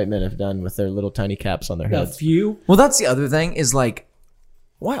few white men have done with their little tiny caps on their A heads. few. Well, that's the other thing is like,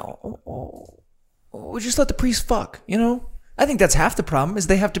 wow, we just let the priest fuck, you know? I think that's half the problem is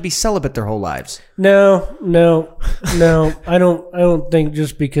they have to be celibate their whole lives. No. I don't think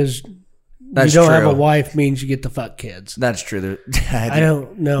just because That's you don't have true. a wife means you get to fuck kids. That's true. I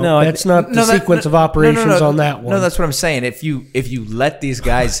don't know. No, That's not the sequence of operations on that one. No, that's what I'm saying. If you let these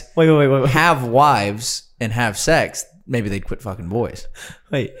guys Wait. have wives and have sex, maybe they'd quit fucking boys.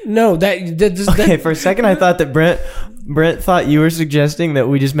 Wait. No, that Okay, for a second I thought that Brent thought you were suggesting that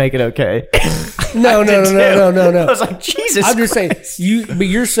we just make it okay. no. I was like, Jesus. I'm just saying but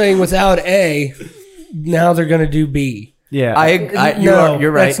you're saying without A, now they're going to do B. Yeah.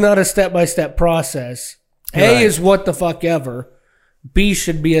 You're right. That's not a step-by-step process. You're A right. is what the fuck ever. B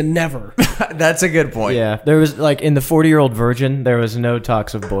should be a never. That's a good point. Yeah, there was like in the 40-year-old virgin, there was no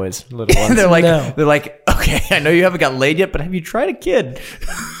talks of boys, little ones. they're No. like, okay, I know you haven't got laid yet, but have you tried a kid?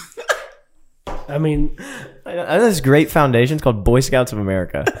 I mean, I know this great foundation. It's called Boy Scouts of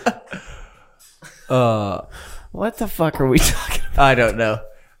America. What the fuck are we talking about? I don't know.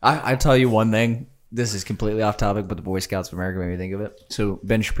 I tell you one thing. This is completely off topic, but the Boy Scouts of America made me think of it. So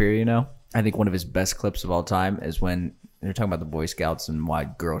Ben Shapiro, I think one of his best clips of all time is when they're talking about the Boy Scouts and why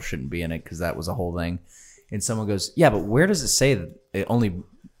girls shouldn't be in it because that was a whole thing. And someone goes, "Yeah, but where does it say that it only?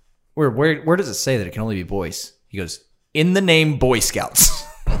 Where does it say that it can only be boys?" He goes, "In the name Boy Scouts."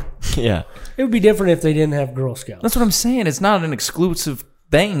 Yeah. it would be different if they didn't have Girl Scouts. That's what I'm saying. It's not an exclusive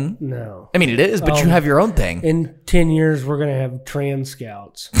thing. No. I mean, it is, but you have your own thing. In 10 years, we're going to have trans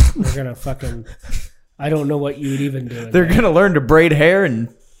scouts. They're going to fucking... I don't know what you would even do. They're gonna learn to braid hair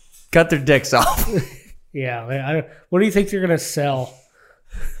and cut their dicks off. Yeah. What do you think they're going to sell?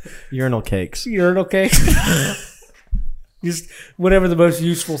 Urinal cakes. Urinal cakes? Just whatever the most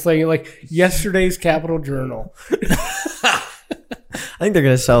useful thing. Like yesterday's Capital Journal. I think they're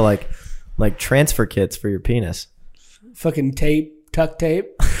gonna sell like transfer kits for your penis. Fucking tape. Tuck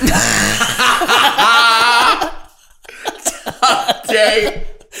tape. Day.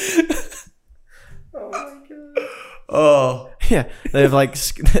 Oh. Yeah, they have like.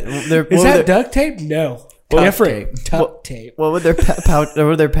 Is that duct tape? No. Different. Duct tape. What would their what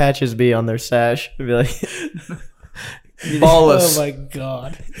would their patches be on their sash? It'd be like ballless. Oh my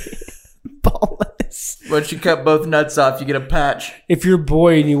god. ballless. Once you cut both nuts off, you get a patch. If you're a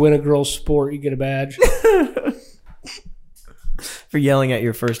boy and you win a girl's sport, you get a badge. For yelling at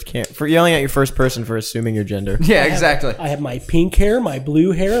your first person for assuming your gender. Yeah, exactly. I have my pink hair, my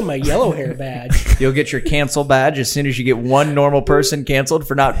blue hair, and my yellow hair badge. You'll get your cancel badge as soon as you get one normal person canceled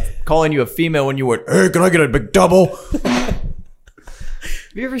for not calling you a female when you went, hey, can I get a big double? Have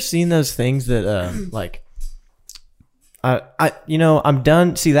you ever seen those things that like I'm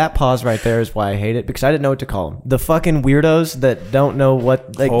done. See, that pause right there is why I hate it, because I didn't know what to call them. The fucking weirdos that don't know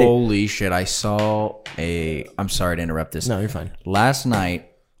what. Like, holy shit! I saw I'm sorry to interrupt this. No, you're fine. Last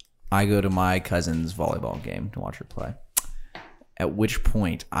night, I go to my cousin's volleyball game to watch her play. At which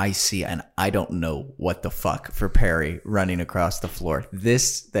point, I see an I don't know what the fuck for Perry running across the floor.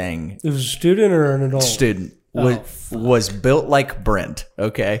 This thing. It was a student or an adult? Student was built like Brent.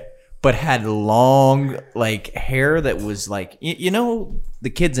 Okay. But had long, like, hair that was like, you know,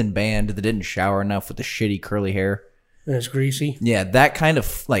 the kids in band that didn't shower enough with the shitty curly hair. And it's greasy. Yeah, that kind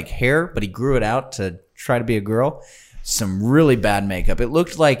of like hair, but he grew it out to try to be a girl. Some really bad makeup. It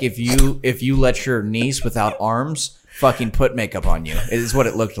looked like if you let your niece without arms fucking put makeup on you. Is what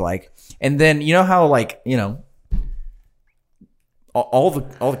it looked like. And then you know how, like, you know, all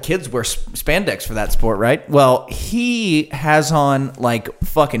the kids wear spandex for that sport, right? Well, he has on like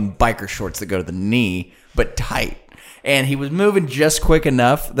fucking biker shorts that go to the knee, but tight. And he was moving just quick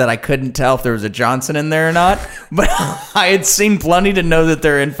enough that I couldn't tell if there was a Johnson in there or not. But I had seen plenty to know that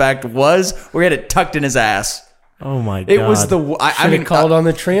there, in fact, was. Where he had it tucked in his ass. Oh my god! It was the. I mean, called on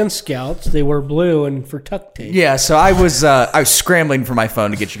the trans scouts. They were blue and for tuck tape. Yeah, so I was scrambling for my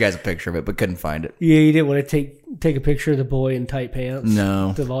phone to get you guys a picture of it, but couldn't find it. Yeah, you didn't want to take a picture of the boy in tight pants. No,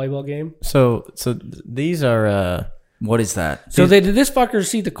 at the volleyball game. So these are. What is that? So did this fucker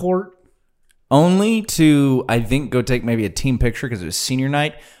see the court? Only to, I think, go take maybe a team picture because it was senior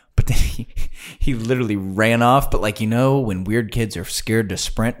night. But then he literally ran off. But like, you know, when weird kids are scared to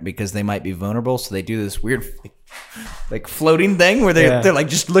sprint because they might be vulnerable, so they do this weird like floating thing where they're like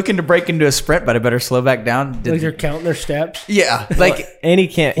just looking to break into a sprint, but I better slow back down. Like they're counting their steps. Yeah, like and he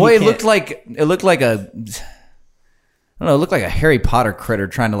can't. Well, it looked like a. I don't know. It looked like a Harry Potter critter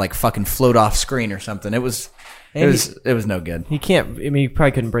trying to like fucking float off screen or something. It was no good. He can't. I mean, you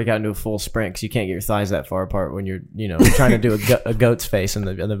probably couldn't break out into a full sprint because you can't get your thighs that far apart when you're trying to do a goat's face in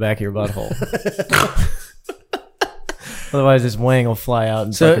the back of your butthole. Otherwise, this wang will fly out.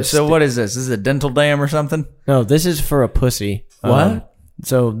 And so what is this? This is a dental dam or something? No, this is for a pussy. What?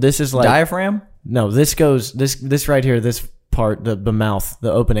 So this is like diaphragm? No, this goes this right here. This part, the mouth,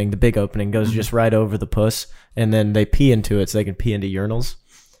 the opening, the big opening goes just right over the puss, and then they pee into it so they can pee into urinals.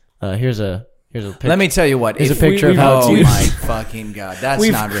 Here's a picture. Let me tell you what. Here's a picture of how it's used. used. Oh my fucking god, that's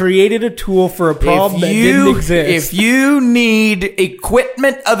We've not. Created a tool for a problem that didn't exist. If you need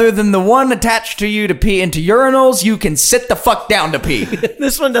equipment other than the one attached to you to pee into urinals, you can sit the fuck down to pee.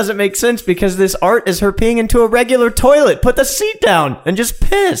 This one doesn't make sense because this art is her peeing into a regular toilet. Put the seat down and just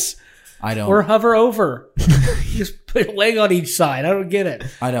piss. I don't. Or hover over. Just put a leg on each side. I don't get it.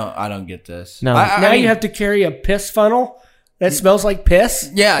 I don't get this. No. Now you have to carry a piss funnel that smells like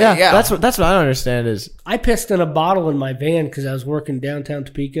piss. Yeah. That's what I don't understand is I pissed in a bottle in my van because I was working downtown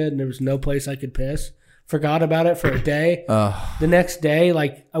Topeka and there was no place I could piss. Forgot about it for a day. The next day,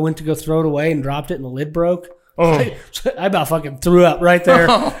 like I went to go throw it away and dropped it and the lid broke. I about fucking threw up right there.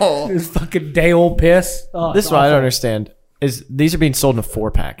 It was fucking day old piss. this is what I don't understand is these are being sold in a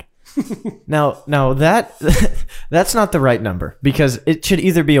 4-pack. Now that's not the right number because it should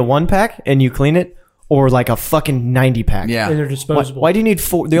either be a 1-pack and you clean it or like a fucking 90-pack. Yeah. And they're disposable. Why do you need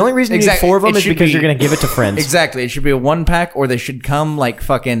 4? The only reason you need 4 of them is because you're going to give it to friends. Exactly. It should be a 1-pack or they should come like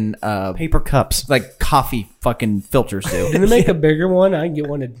fucking Paper cups. like coffee fucking filters do. Can they make a bigger one? I can get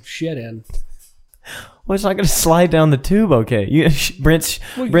one to shit in. Well, it's not going to slide down the tube, okay? Brent's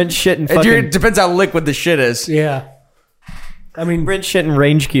shit and fucking... It depends how liquid the shit is. Yeah. I mean, Brent's shit and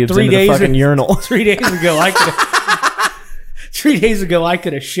range cubes 3 into the days fucking urinal. 3 days ago, I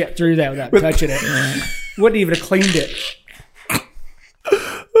could have shit through that without touching it. Wouldn't even have cleaned it.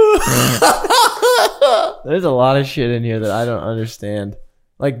 There's a lot of shit in here that I don't understand.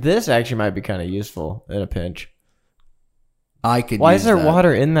 Like this actually might be kind of useful in a pinch. I could. Why use is there that.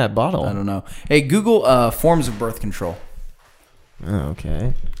 water in that bottle? I don't know. Hey, Google forms of birth control. Oh,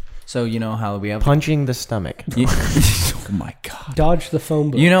 okay. So you know how we have Punching the stomach. oh my god. Dodge the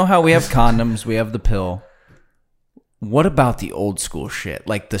phone book. You know how we have condoms, we have the pill. What about the old school shit?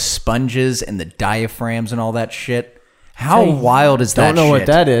 Like the sponges and the diaphragms and all that shit? How wild is that? Don't know shit? what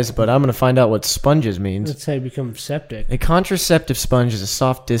that is, but I'm going to find out what sponges means. That's how you become septic. A contraceptive sponge is a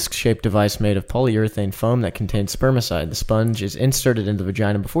soft disc-shaped device made of polyurethane foam that contains spermicide. The sponge is inserted into the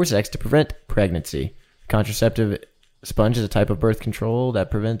vagina before sex to prevent pregnancy. Contraceptive sponge is a type of birth control that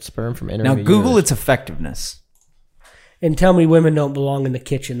prevents sperm from entering Now the Google uterus. its effectiveness. And tell me women don't belong in the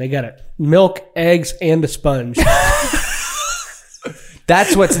kitchen. They got milk, eggs, and a sponge.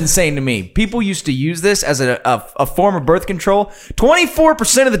 That's what's insane to me. People used to use this as a form of birth control.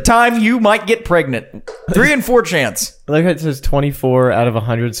 24% of the time, you might get pregnant. 3 in 4 chance. I like how it says 24 out of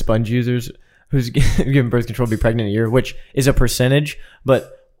 100 sponge users who's given birth control be pregnant a year, which is a percentage.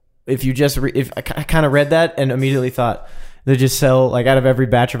 But if you just if I kind of read that and immediately thought they just sell like out of every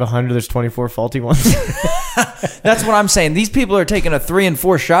batch of 100, there's 24 faulty ones. That's what I'm saying. These people are taking a 3 in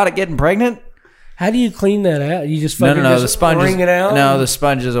 4 shot at getting pregnant. How do you clean that out? You just fucking No. just The sponge wring is, it out? No, the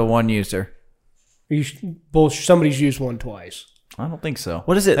sponge is a one user. Somebody's used one twice. I don't think so.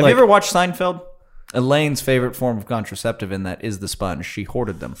 What is it Have like- you ever watched Seinfeld? Elaine's favorite form of contraceptive in that is the sponge. She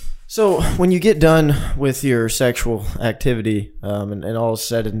hoarded them. So when you get done with your sexual activity and all is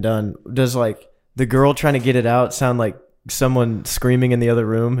said and done, does like the girl trying to get it out sound like someone screaming in the other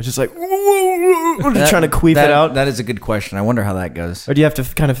room? It's just like trying to queef it out. That is a good question. I wonder how that goes. Or do you have to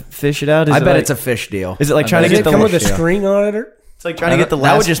kind of fish it out? I Is bet like, it's a fish deal. Is it like trying to Does get it the come with a deal. string on it? Or? It's like trying to get the That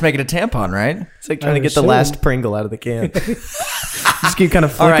last. would just make it a tampon, right? It's like trying to I get the assume. last Pringle out of the can. Just keep kind of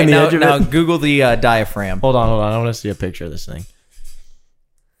All flicking right, the edge of now it. Google the diaphragm. Hold on. I want to see a picture of this thing.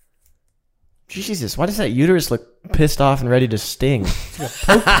 Jesus, why does that uterus look pissed off and ready to sting? A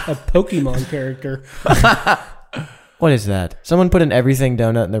Pokemon character. What is that? Someone put an everything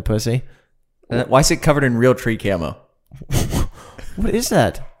donut in their pussy. Why is it covered in real tree camo? What is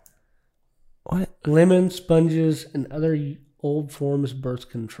that? What? Lemon, sponges, and other old forms of birth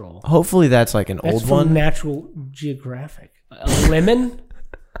control. Hopefully that's like an That's old from one. Natural Geographic. A lemon?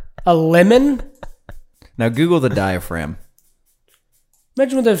 A lemon? Now Google the diaphragm.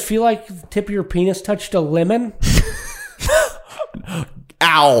 Imagine what it would feel like if the tip of your penis touched a lemon.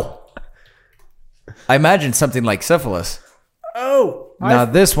 Ow! I imagine something like syphilis. Oh. Now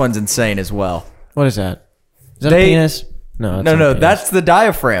this one's insane as well. What is that? Is that a penis? No, No, that's the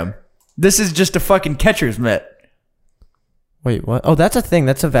diaphragm. This is just a fucking catcher's mitt. Wait, what? Oh, that's a thing.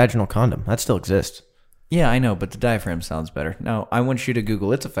 That's a vaginal condom. That still exists. Yeah, I know, but the diaphragm sounds better. No, I want you to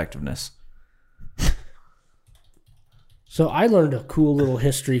Google its effectiveness. So I learned a cool little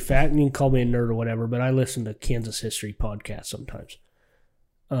history fact, and you can call me a nerd or whatever, but I listen to Kansas history podcasts sometimes.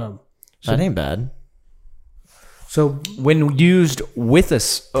 That ain't bad. So When used with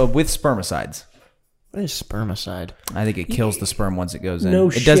spermicides, What is spermicide? I think it kills the sperm once it goes in. no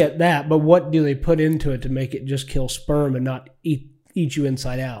It shit that, but what do they put into it to make it just kill sperm and not eat you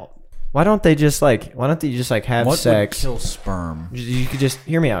inside out? Why don't they just like have What sex? would kill sperm? You could just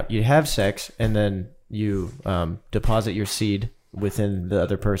hear me out. You have sex and then you deposit your seed within the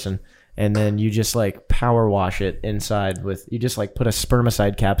other person, and then you just like power wash it inside with you just like put a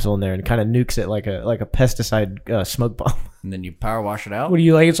spermicide capsule in there and kind of nukes it like a pesticide smoke bomb. And then you power wash it out? What do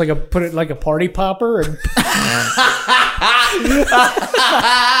you like? It's like put it like a party popper and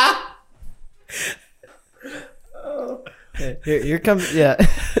Here comes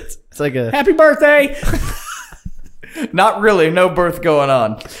it's like a happy birthday. Not really. No birth going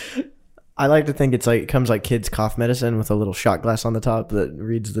on. I like to think it's like it comes like kids' cough medicine with a little shot glass on the top that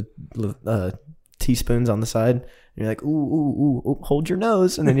reads the teaspoons on the side. And you're like, ooh, hold your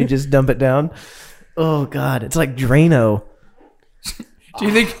nose, and then you just dump it down. Oh God, it's like Drano. Do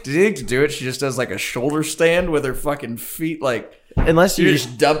you think to do it, she just does like a shoulder stand with her fucking feet, like Unless you you're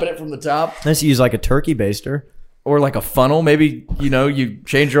just dumping it from the top, unless you use like a turkey baster. or like a funnel? Maybe you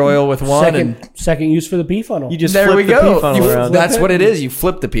change your oil with one, and Second use for the pee funnel. You just there flip we the go. pee funnel around. That's what it is. You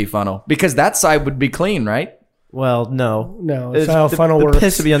flip the pee funnel because that side would be clean, right? Well, no, No, that's not how a funnel the works.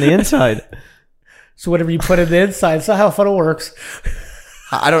 piss would be on the inside. So whatever you put in the inside, that's not how a funnel works.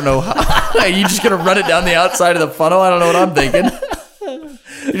 I don't know. Are you just gonna run it down the outside of the funnel? I don't know what I'm thinking.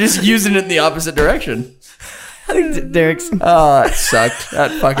 You're just using it in the opposite direction. I think Derek's. Oh, that sucked.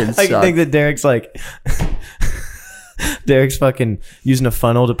 That fucking I sucked. think that Derek's like. Derek's fucking using a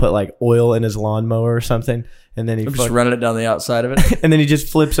funnel to put like oil in his lawnmower or something, and then I'm just running it down the outside of it. and then he just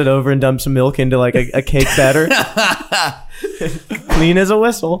flips it over and dumps some milk into like a cake batter. Clean as a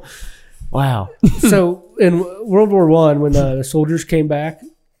whistle. Wow. So in World War I, when the soldiers came back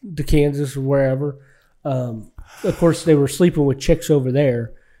to Kansas or wherever, of course they were sleeping with chicks over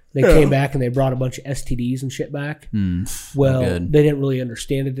there. They came back and they brought a bunch of STDs and shit back. Well, good. they didn't really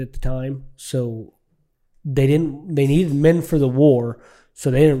understand it at the time, so they needed men for the war,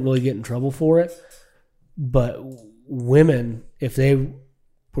 so they didn't really get in trouble for it. But women, if they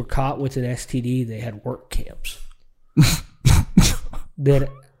were caught with an STD, they had work camps. That,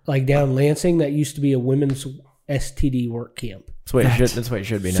 like down Lansing, that used to be a women's STD work camp. That's what it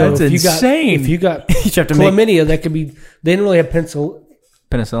should be now. So That's if insane. If you got You have to chlamydia, that could be. They didn't really have Penicillin?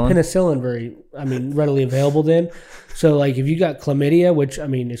 penicillin readily available then. So like if you got chlamydia, which I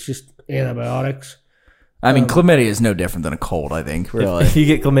mean it's just antibiotics. I mean, chlamydia is no different than a cold, I think, really. If you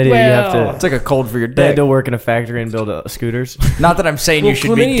get chlamydia, you have to. It's like a cold for your They had dick. to work in a factory and build scooters. Not that I'm saying Well, you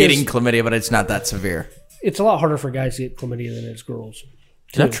should be chlamydia getting is- chlamydia, but it's not that severe. It's a lot harder for guys to get chlamydia than it's girls.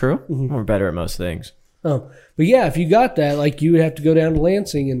 Is that true? We're better at most things. But yeah, if you got that, like you would have to go down to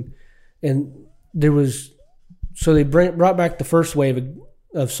Lansing and there was, so they brought back the first wave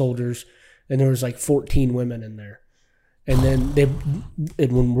of soldiers, and there was like 14 women in there, and then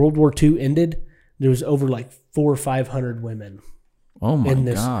and when World War II ended, there was over like 400 or 500 women Oh my in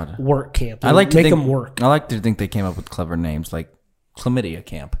this god! work camp. I like to make think, them work. I like to think they came up with clever names like chlamydia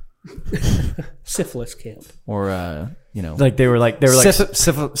camp Syphilis camp. or Like they were like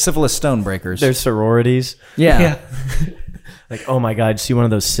syphilis stonebreakers. their sororities. Yeah. Like, oh my god, see one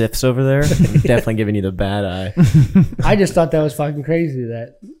of those sifs over there? I'm definitely giving you the bad eye. I just thought that was fucking crazy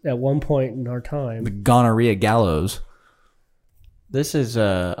that at one point in our time. The gonorrhea gallows. This is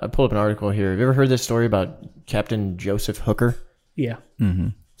I pulled up an article here. Have you ever heard this story about Captain Joseph Hooker? Yeah.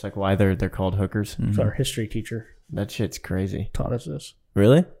 It's like why they're called hookers. It's our history teacher That shit's crazy. taught us this.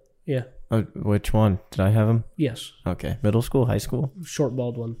 Really? Yeah. Oh, which one? Did I have him? Yes. Okay. Middle school, high school? Short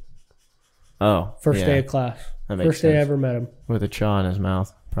bald one. Oh. First yeah. day of class. That makes First day I sense. ever met him. With a chaw in his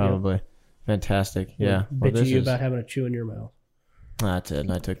mouth, probably. Fantastic. Yeah. Well, Bitch you about having a chew in your mouth. That's it.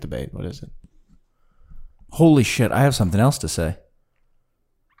 I took the bait. What is it? Holy shit! I have something else to say.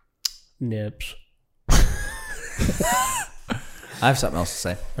 Nips. I have something else to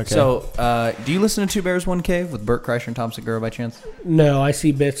say. Okay. So, do you listen to Two Bears One Cave with Burt Kreischer and Tom Segura by chance? No, I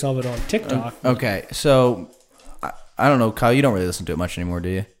see bits of it on TikTok. Okay, so I don't know, Kyle. You don't really listen to it much anymore, do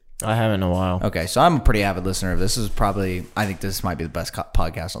you? I haven't in a while. Okay, so I'm a pretty avid listener of this. This is probably, I think this might be the best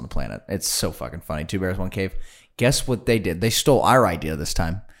podcast on the planet. It's so fucking funny. Two Bears, One Cave. Guess what they did? They stole our idea this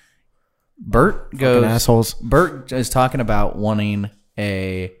time. Bert goes, Fucking assholes. Bert is talking about wanting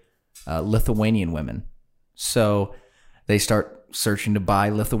a Lithuanian women. So they start searching to buy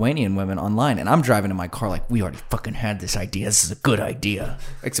Lithuanian women online. And I'm driving in my car like, we already fucking had this idea. This is a good idea.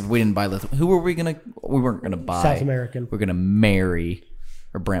 Except we didn't buy Who were we going to, we weren't going to buy. South American. We're going to marry.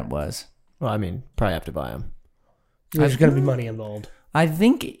 Or Brent was. Well, I mean, probably have to buy them. There's going to be money involved. I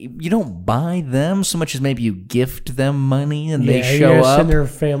think you don't buy them so much as maybe you gift them money and they Yeah, show you're up. send their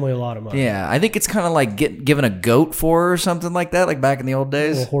family a lot of money. Yeah, I think it's kind of like given a goat for her or something like that, like back in the old A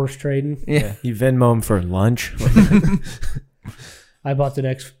little days. horse trading. Yeah. You Venmo them for lunch. I bought the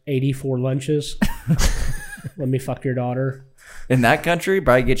next 84 lunches. Let me fuck your daughter. In that country,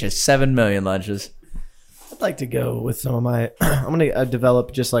 probably get you 7 million lunches. I'd like to go with some of my. I'm gonna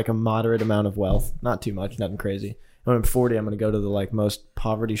develop just like a moderate amount of wealth, not too much, nothing crazy. When I'm 40, I'm gonna go to the like most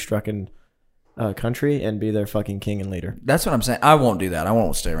poverty-stricken country and be their fucking king and leader. That's what I'm saying. I won't do that. I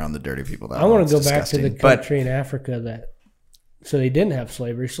won't stay around the dirty people. That I want It's to go back to the disgusting. But country in Africa that, so they didn't have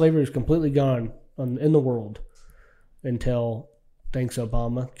slavery. Slavery was completely gone in the world until, thanks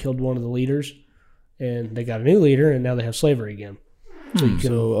Obama, killed one of the leaders, and they got a new leader, and now they have slavery again. So you can,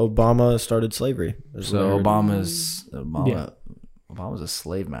 So Obama started slavery. so Obama's a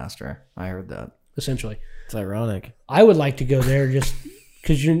slave master. I heard that. essentially. It's ironic. I would like to go there just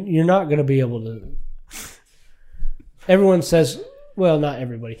because you're not going to be able to. Everyone says, well, not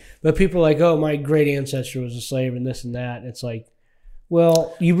everybody, but people are like, oh, my great ancestor was a slave and this and that. And it's like,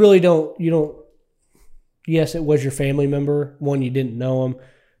 well, you really don't. You don't. Yes, it was your family member. One, you didn't know them.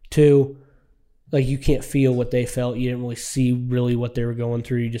 Two, like you can't feel what they felt. You didn't really see really what they were going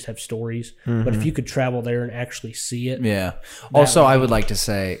through. You just have stories. Mm-hmm. But if you could travel there and actually see it, Yeah. Also, I would like to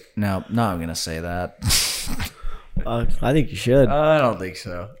say, no, I'm going to say that. I think you should. I don't think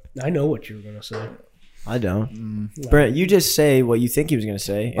so. I know what you were going to say. I don't. Brent, you just say what you think he was going to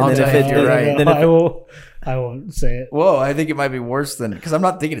say. And I'll tell you, you're right. Then if I won't say it. Whoa, I think it might be worse than, because I'm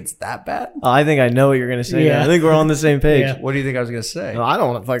not thinking it's that bad. I think I know what you're going to say. Yeah. Now. I think we're on the same page. Yeah. What do you think I was going to say? No, I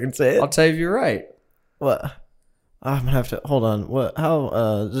don't want to fucking say it. I'll tell you if you're right. What? I'm gonna have to hold on. What? How?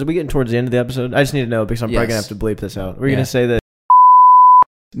 Are we getting towards the end of the episode? I just need to know because I'm probably gonna Yes. have to bleep this out. We're Yeah. gonna say that.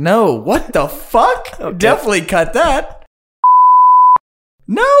 No, what the fuck? Definitely cut that.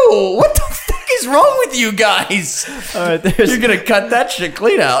 No, what the fuck is wrong with you guys? All right, You're going to cut that shit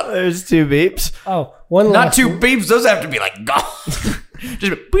clean out. there's two beeps. Oh, one Not last two one. beeps. Those have to be like, gone.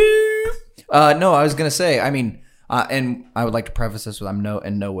 Just boop. No, I was going to say, I mean, And I would like to preface this with I'm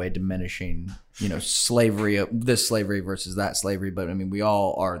in no way diminishing, slavery, this slavery versus that slavery. But I mean, we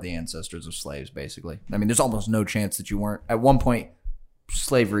all are the ancestors of slaves, basically. I mean, there's almost no chance that you weren't. At one point,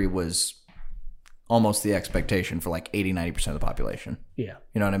 slavery was almost the expectation for like 80-90% of the population. Yeah.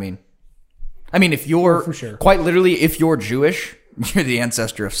 You know what I mean? I mean, if you're for sure. Quite literally, if you're Jewish, you're the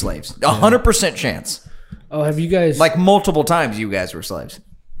ancestor of slaves. 100% chance. Oh, have you guys Like multiple times, you guys were slaves.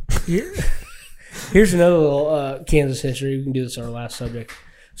 Here's another little Kansas history. We can do this on our last subject.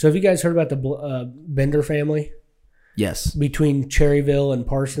 So, have you guys heard about the Bender family Yes. between Cherryville and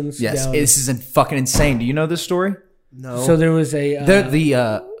Parsons? Yes. This is fucking insane. Do you know this story? No. So there was a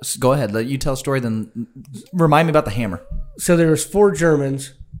Go ahead. Let you tell a story. Then remind me about the hammer. So there was 4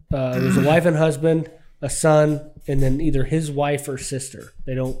 Germans. There was a wife and husband, a son, and then either his wife or sister.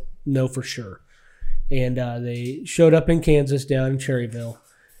 They don't know for sure. And they showed up in Kansas down in Cherryville.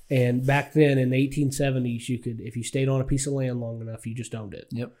 And back then in the 1870s, you could, if you stayed on a piece of land long enough, you just owned it.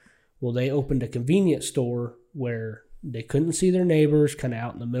 Yep. Well, they opened a convenience store where they couldn't see their neighbors, kind of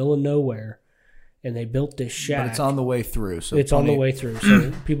out in the middle of nowhere. And they built this shack. But it's on the way through. So it's on the way through,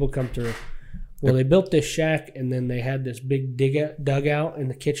 so people come through. Well, they built this shack, and then they had this big dugout in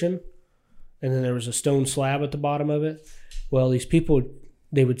the kitchen, and then there was a stone slab at the bottom of it. Well, these people,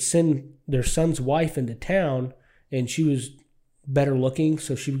 they would send their son's wife into town, and she was better looking,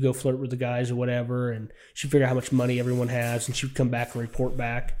 so she would go flirt with the guys or whatever, and she'd figure out how much money everyone has, and she would come back and report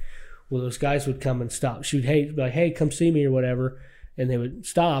back. Well, those guys would come and stop. She would be like, hey, come see me or whatever, and they would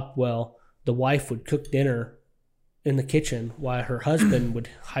stop. Well, the wife would cook dinner in the kitchen while her husband would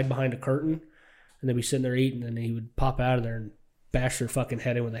hide behind a curtain, and they'd be sitting there eating, and he would pop out of there and bash their fucking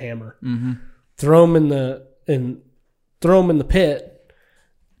head in with a hammer, throw him in the pit,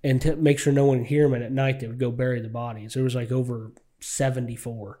 and to make sure no one can hear him. And at night they would go bury the bodies. There was like over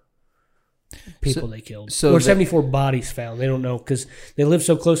 74 people they killed, or 74 bodies found. They don't know because they live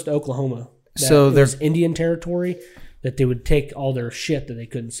so close to Oklahoma. So there's Indian territory. That they would take all their shit that they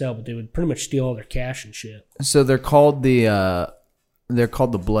couldn't sell, but they would pretty much steal all their cash and shit. So they're called the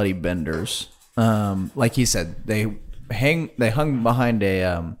Bloody Benders. Like he said, they hung behind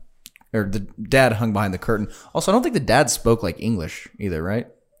or the dad hung behind the curtain. Also, I don't think the dad spoke like English either, right?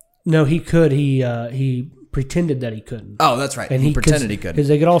 No, he could. He pretended that he couldn't. Oh, that's right. And he pretended he could because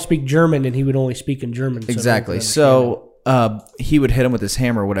they could all speak German, and he would only speak in German. Exactly. So he would hit him with his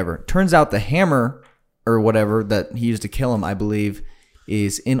hammer or whatever. Turns out the hammer or whatever that he used to kill him, I believe,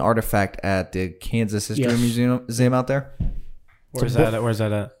 is in artifact at the Kansas History Museum out there. Where's that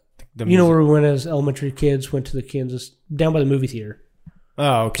at? You know where we went as elementary kids, went to the Kansas, down by the movie theater.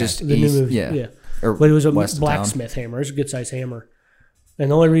 Oh, okay. Just the east, new movie, yeah. But it was a blacksmith hammer. It was a good size hammer.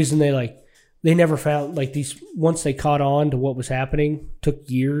 And the only reason they never found, these, once they caught on to what was happening, took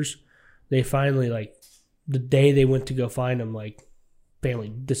years. They finally, the day they went to go find them,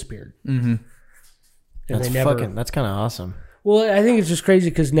 family disappeared. Mm-hmm. And that's kind of awesome. Well, I think it's just crazy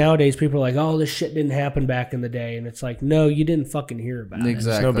because nowadays people are like, "Oh, this shit didn't happen back in the day," and it's like, no, you didn't fucking hear about it.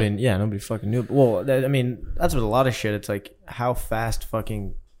 Exactly. Nobody fucking knew. Well, I mean, that's what a lot of shit. It's like how fast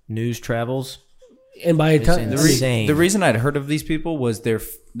fucking news travels. And by the time insane. The reason I'd heard of these people was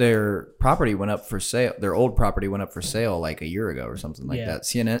their property went up for sale. Their old property went up for sale like a year ago or something like that.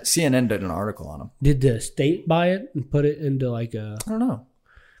 CNN did an article on them. Did the state buy it and put it into I don't know.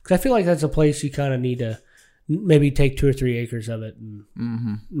 Because I feel like that's a place you kind of need to maybe take 2 or 3 acres of it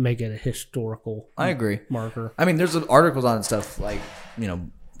and make it a historical. I agree. Marker. I mean, there's articles on it and stuff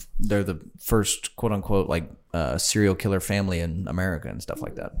they're the first quote unquote serial killer family in America and stuff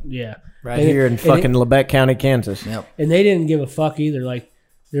like that. Yeah, right here in fucking Lebec County, Kansas. Yep. And they didn't give a fuck either.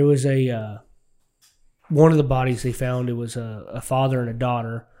 There was one of the bodies they found. It was a father and a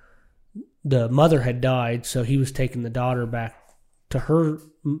daughter. The mother had died, so he was taking the daughter back to her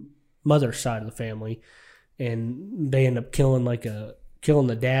mother's side of the family, and they end up killing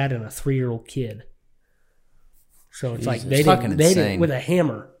the dad and a 3-year-old kid. So it's Jesus. they didn't with a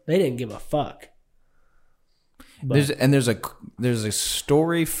hammer. They didn't give a fuck. But, there's a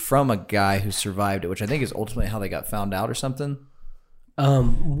story from a guy who survived it, which I think is ultimately how they got found out or something.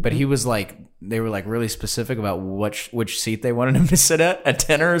 But he was they were really specific about which seat they wanted him to sit at, a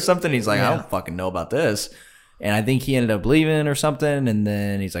tenor or something. He's like, I don't fucking know about this. And I think he ended up leaving or something. And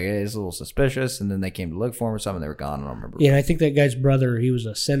then he's like, hey, it's a little suspicious. And then they came to look for him or something. They were gone. I don't remember. Yeah, and I think that guy's brother, he was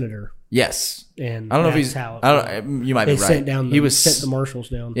a senator. Yes. And I don't know if he's. You might be right. They sent the marshals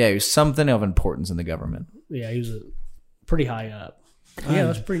down. Yeah, he was something of importance in the government. Yeah, he was pretty high up. Yeah,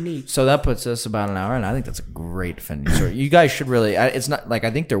 that's pretty neat. So that puts us about an hour, and I think that's a great finding story. You guys should really. It's not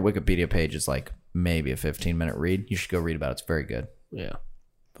I think their Wikipedia page is maybe a 15-minute read. You should go read about it. It's very good. Yeah.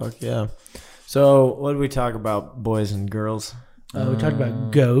 Fuck yeah. So, what did we talk about, boys and girls? We talked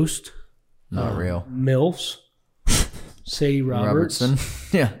about Ghost. Not real. MILFs. Sadie Robertson.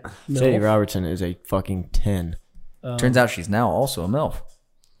 Yeah. Sadie Robertson is a fucking 10. Turns out she's now also a MILF.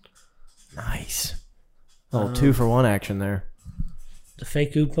 Nice. Oh, 2-for-1 action there. The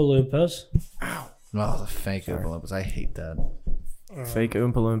fake Oompa Loompas. Oh, the fake Oompa Loompas. I hate that. Fake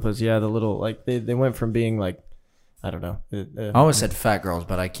Oompa Loompas. Yeah, the little, like, they went from being like, I don't know. I always said fat girls,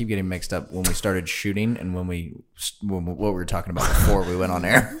 but I keep getting mixed up when we started shooting and when what we were talking about before we went on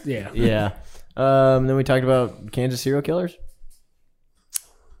air. Yeah. Yeah. Then we talked about Kansas serial killers.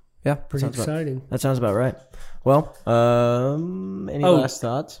 Yeah, Pretty exciting. That sounds about right. Well, any last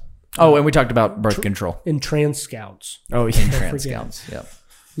thoughts? Oh, and we talked about birth control. And trans scouts. Oh, yeah. Trans scouts. Yeah.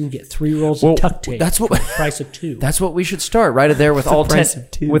 You can get 3 rolls of tuck tape. That's what. for the price of 2. That's what we should start right there with all 10. price of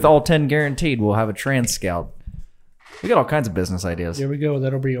 2. With all 10 guaranteed, we'll have a trans scout. We got all kinds of business ideas. There we go.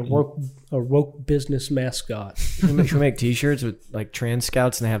 That'll be a woke business mascot. Should we make T-shirts with like trans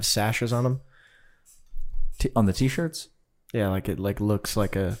scouts and they have sashes on them? On the T-shirts? Yeah, like it like looks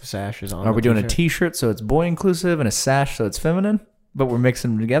like a sash is on. Are we doing a t-shirt? T-shirt so it's boy inclusive and a sash so it's feminine? But we're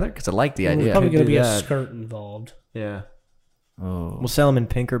mixing them together because I like the There's idea. probably going to do be a that. skirt involved. Yeah, Oh. we'll sell them in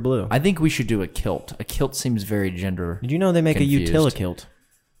pink or blue. I think we should do a kilt. A kilt seems very gender. Did you know they make confused. a utilikilt?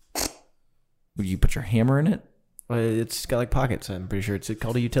 Would you put your hammer in it? It's got like pockets. I'm pretty sure it's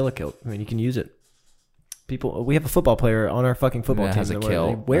called a utilikilt. I mean, you can use it. We have a football player on our fucking football That team has a that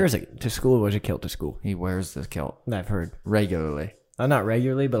kilt. wears it to school. Wears a kilt to school. He wears the kilt I've heard. regularly. Not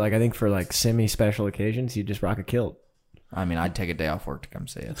regularly, but like I think for like semi-special occasions, you just rock a kilt. I mean, I'd take a day off work to come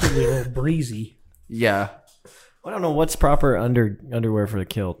see it. It's a little breezy. Yeah. I don't know what's proper underwear for the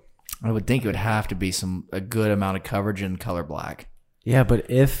kilt. I would think it would have to be a good amount of coverage in color black. Yeah, but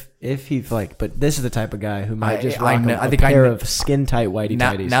if he's like, but this is the type of guy who might just rock a pair of skin tight whitey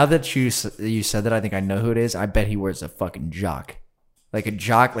tighties. Now that you said that, I think I know who it is. I bet he wears a fucking jock. Like a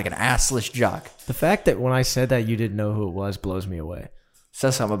jock, like an assless jock. The fact that when I said that you didn't know who it was blows me away.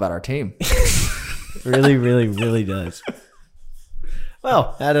 Says something about our team. Really, really, really does.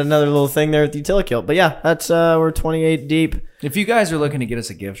 Well, had another little thing there with the utilikilt. But yeah, that's we're 28 deep. If you guys are looking to get us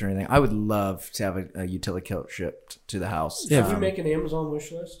a gift or anything, I would love to have a utilikilt shipped to the house. Should we make an Amazon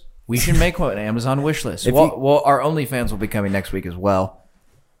wish list? We should make an Amazon wish list. Well, our OnlyFans will be coming next week as well.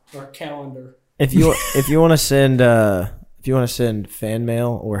 Our calendar. If you want to send fan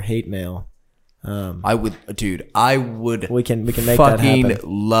mail or hate mail, I would we can make that fucking happen.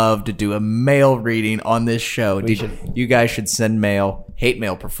 love to do a mail reading on this show. You guys should send mail, hate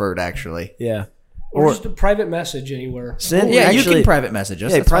mail preferred, actually. Yeah. Or just a private message anywhere. You can private message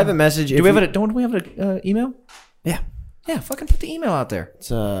us. Yeah, that's private fine. message. Don't we have an email? Yeah. Yeah, fucking put the email out there. It's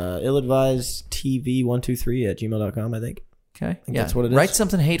illadvisedtv123@gmail.com, I think. Okay. That's what it is. Write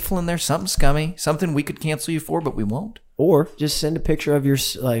something hateful in there, something scummy, something we could cancel you for, but we won't. Or just send a picture of your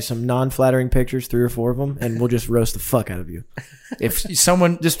some non-flattering pictures, 3 or 4 of them, and we'll just roast the fuck out of you. If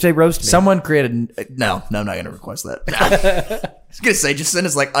someone Just say roast me. someone created no, I'm not gonna request that. I was gonna say just send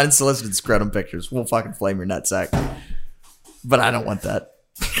us like unsolicited scrotum pictures. We'll fucking flame your nutsack. But I don't want that.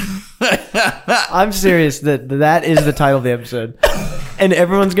 I'm serious that is the title of the episode. And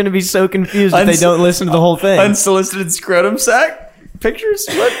everyone's going to be so confused if they don't listen to the whole thing. Unsolicited scrotum sack pictures?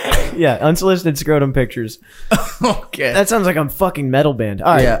 What? Yeah, unsolicited scrotum pictures. Okay. That sounds like a fucking metal band.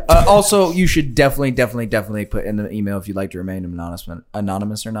 All right. Yeah. Also, you should definitely put in the email if you'd like to remain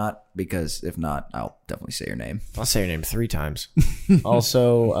anonymous or not, because if not, I'll definitely say your name. I'll say your name 3 times.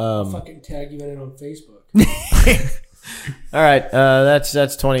 Also, I'll fucking tag you in it on Facebook. all right,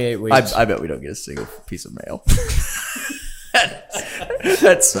 that's 28 weeks. I bet we don't get a single piece of mail.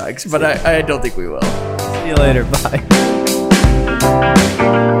 That sucks, but I don't think we will. See you later. Bye.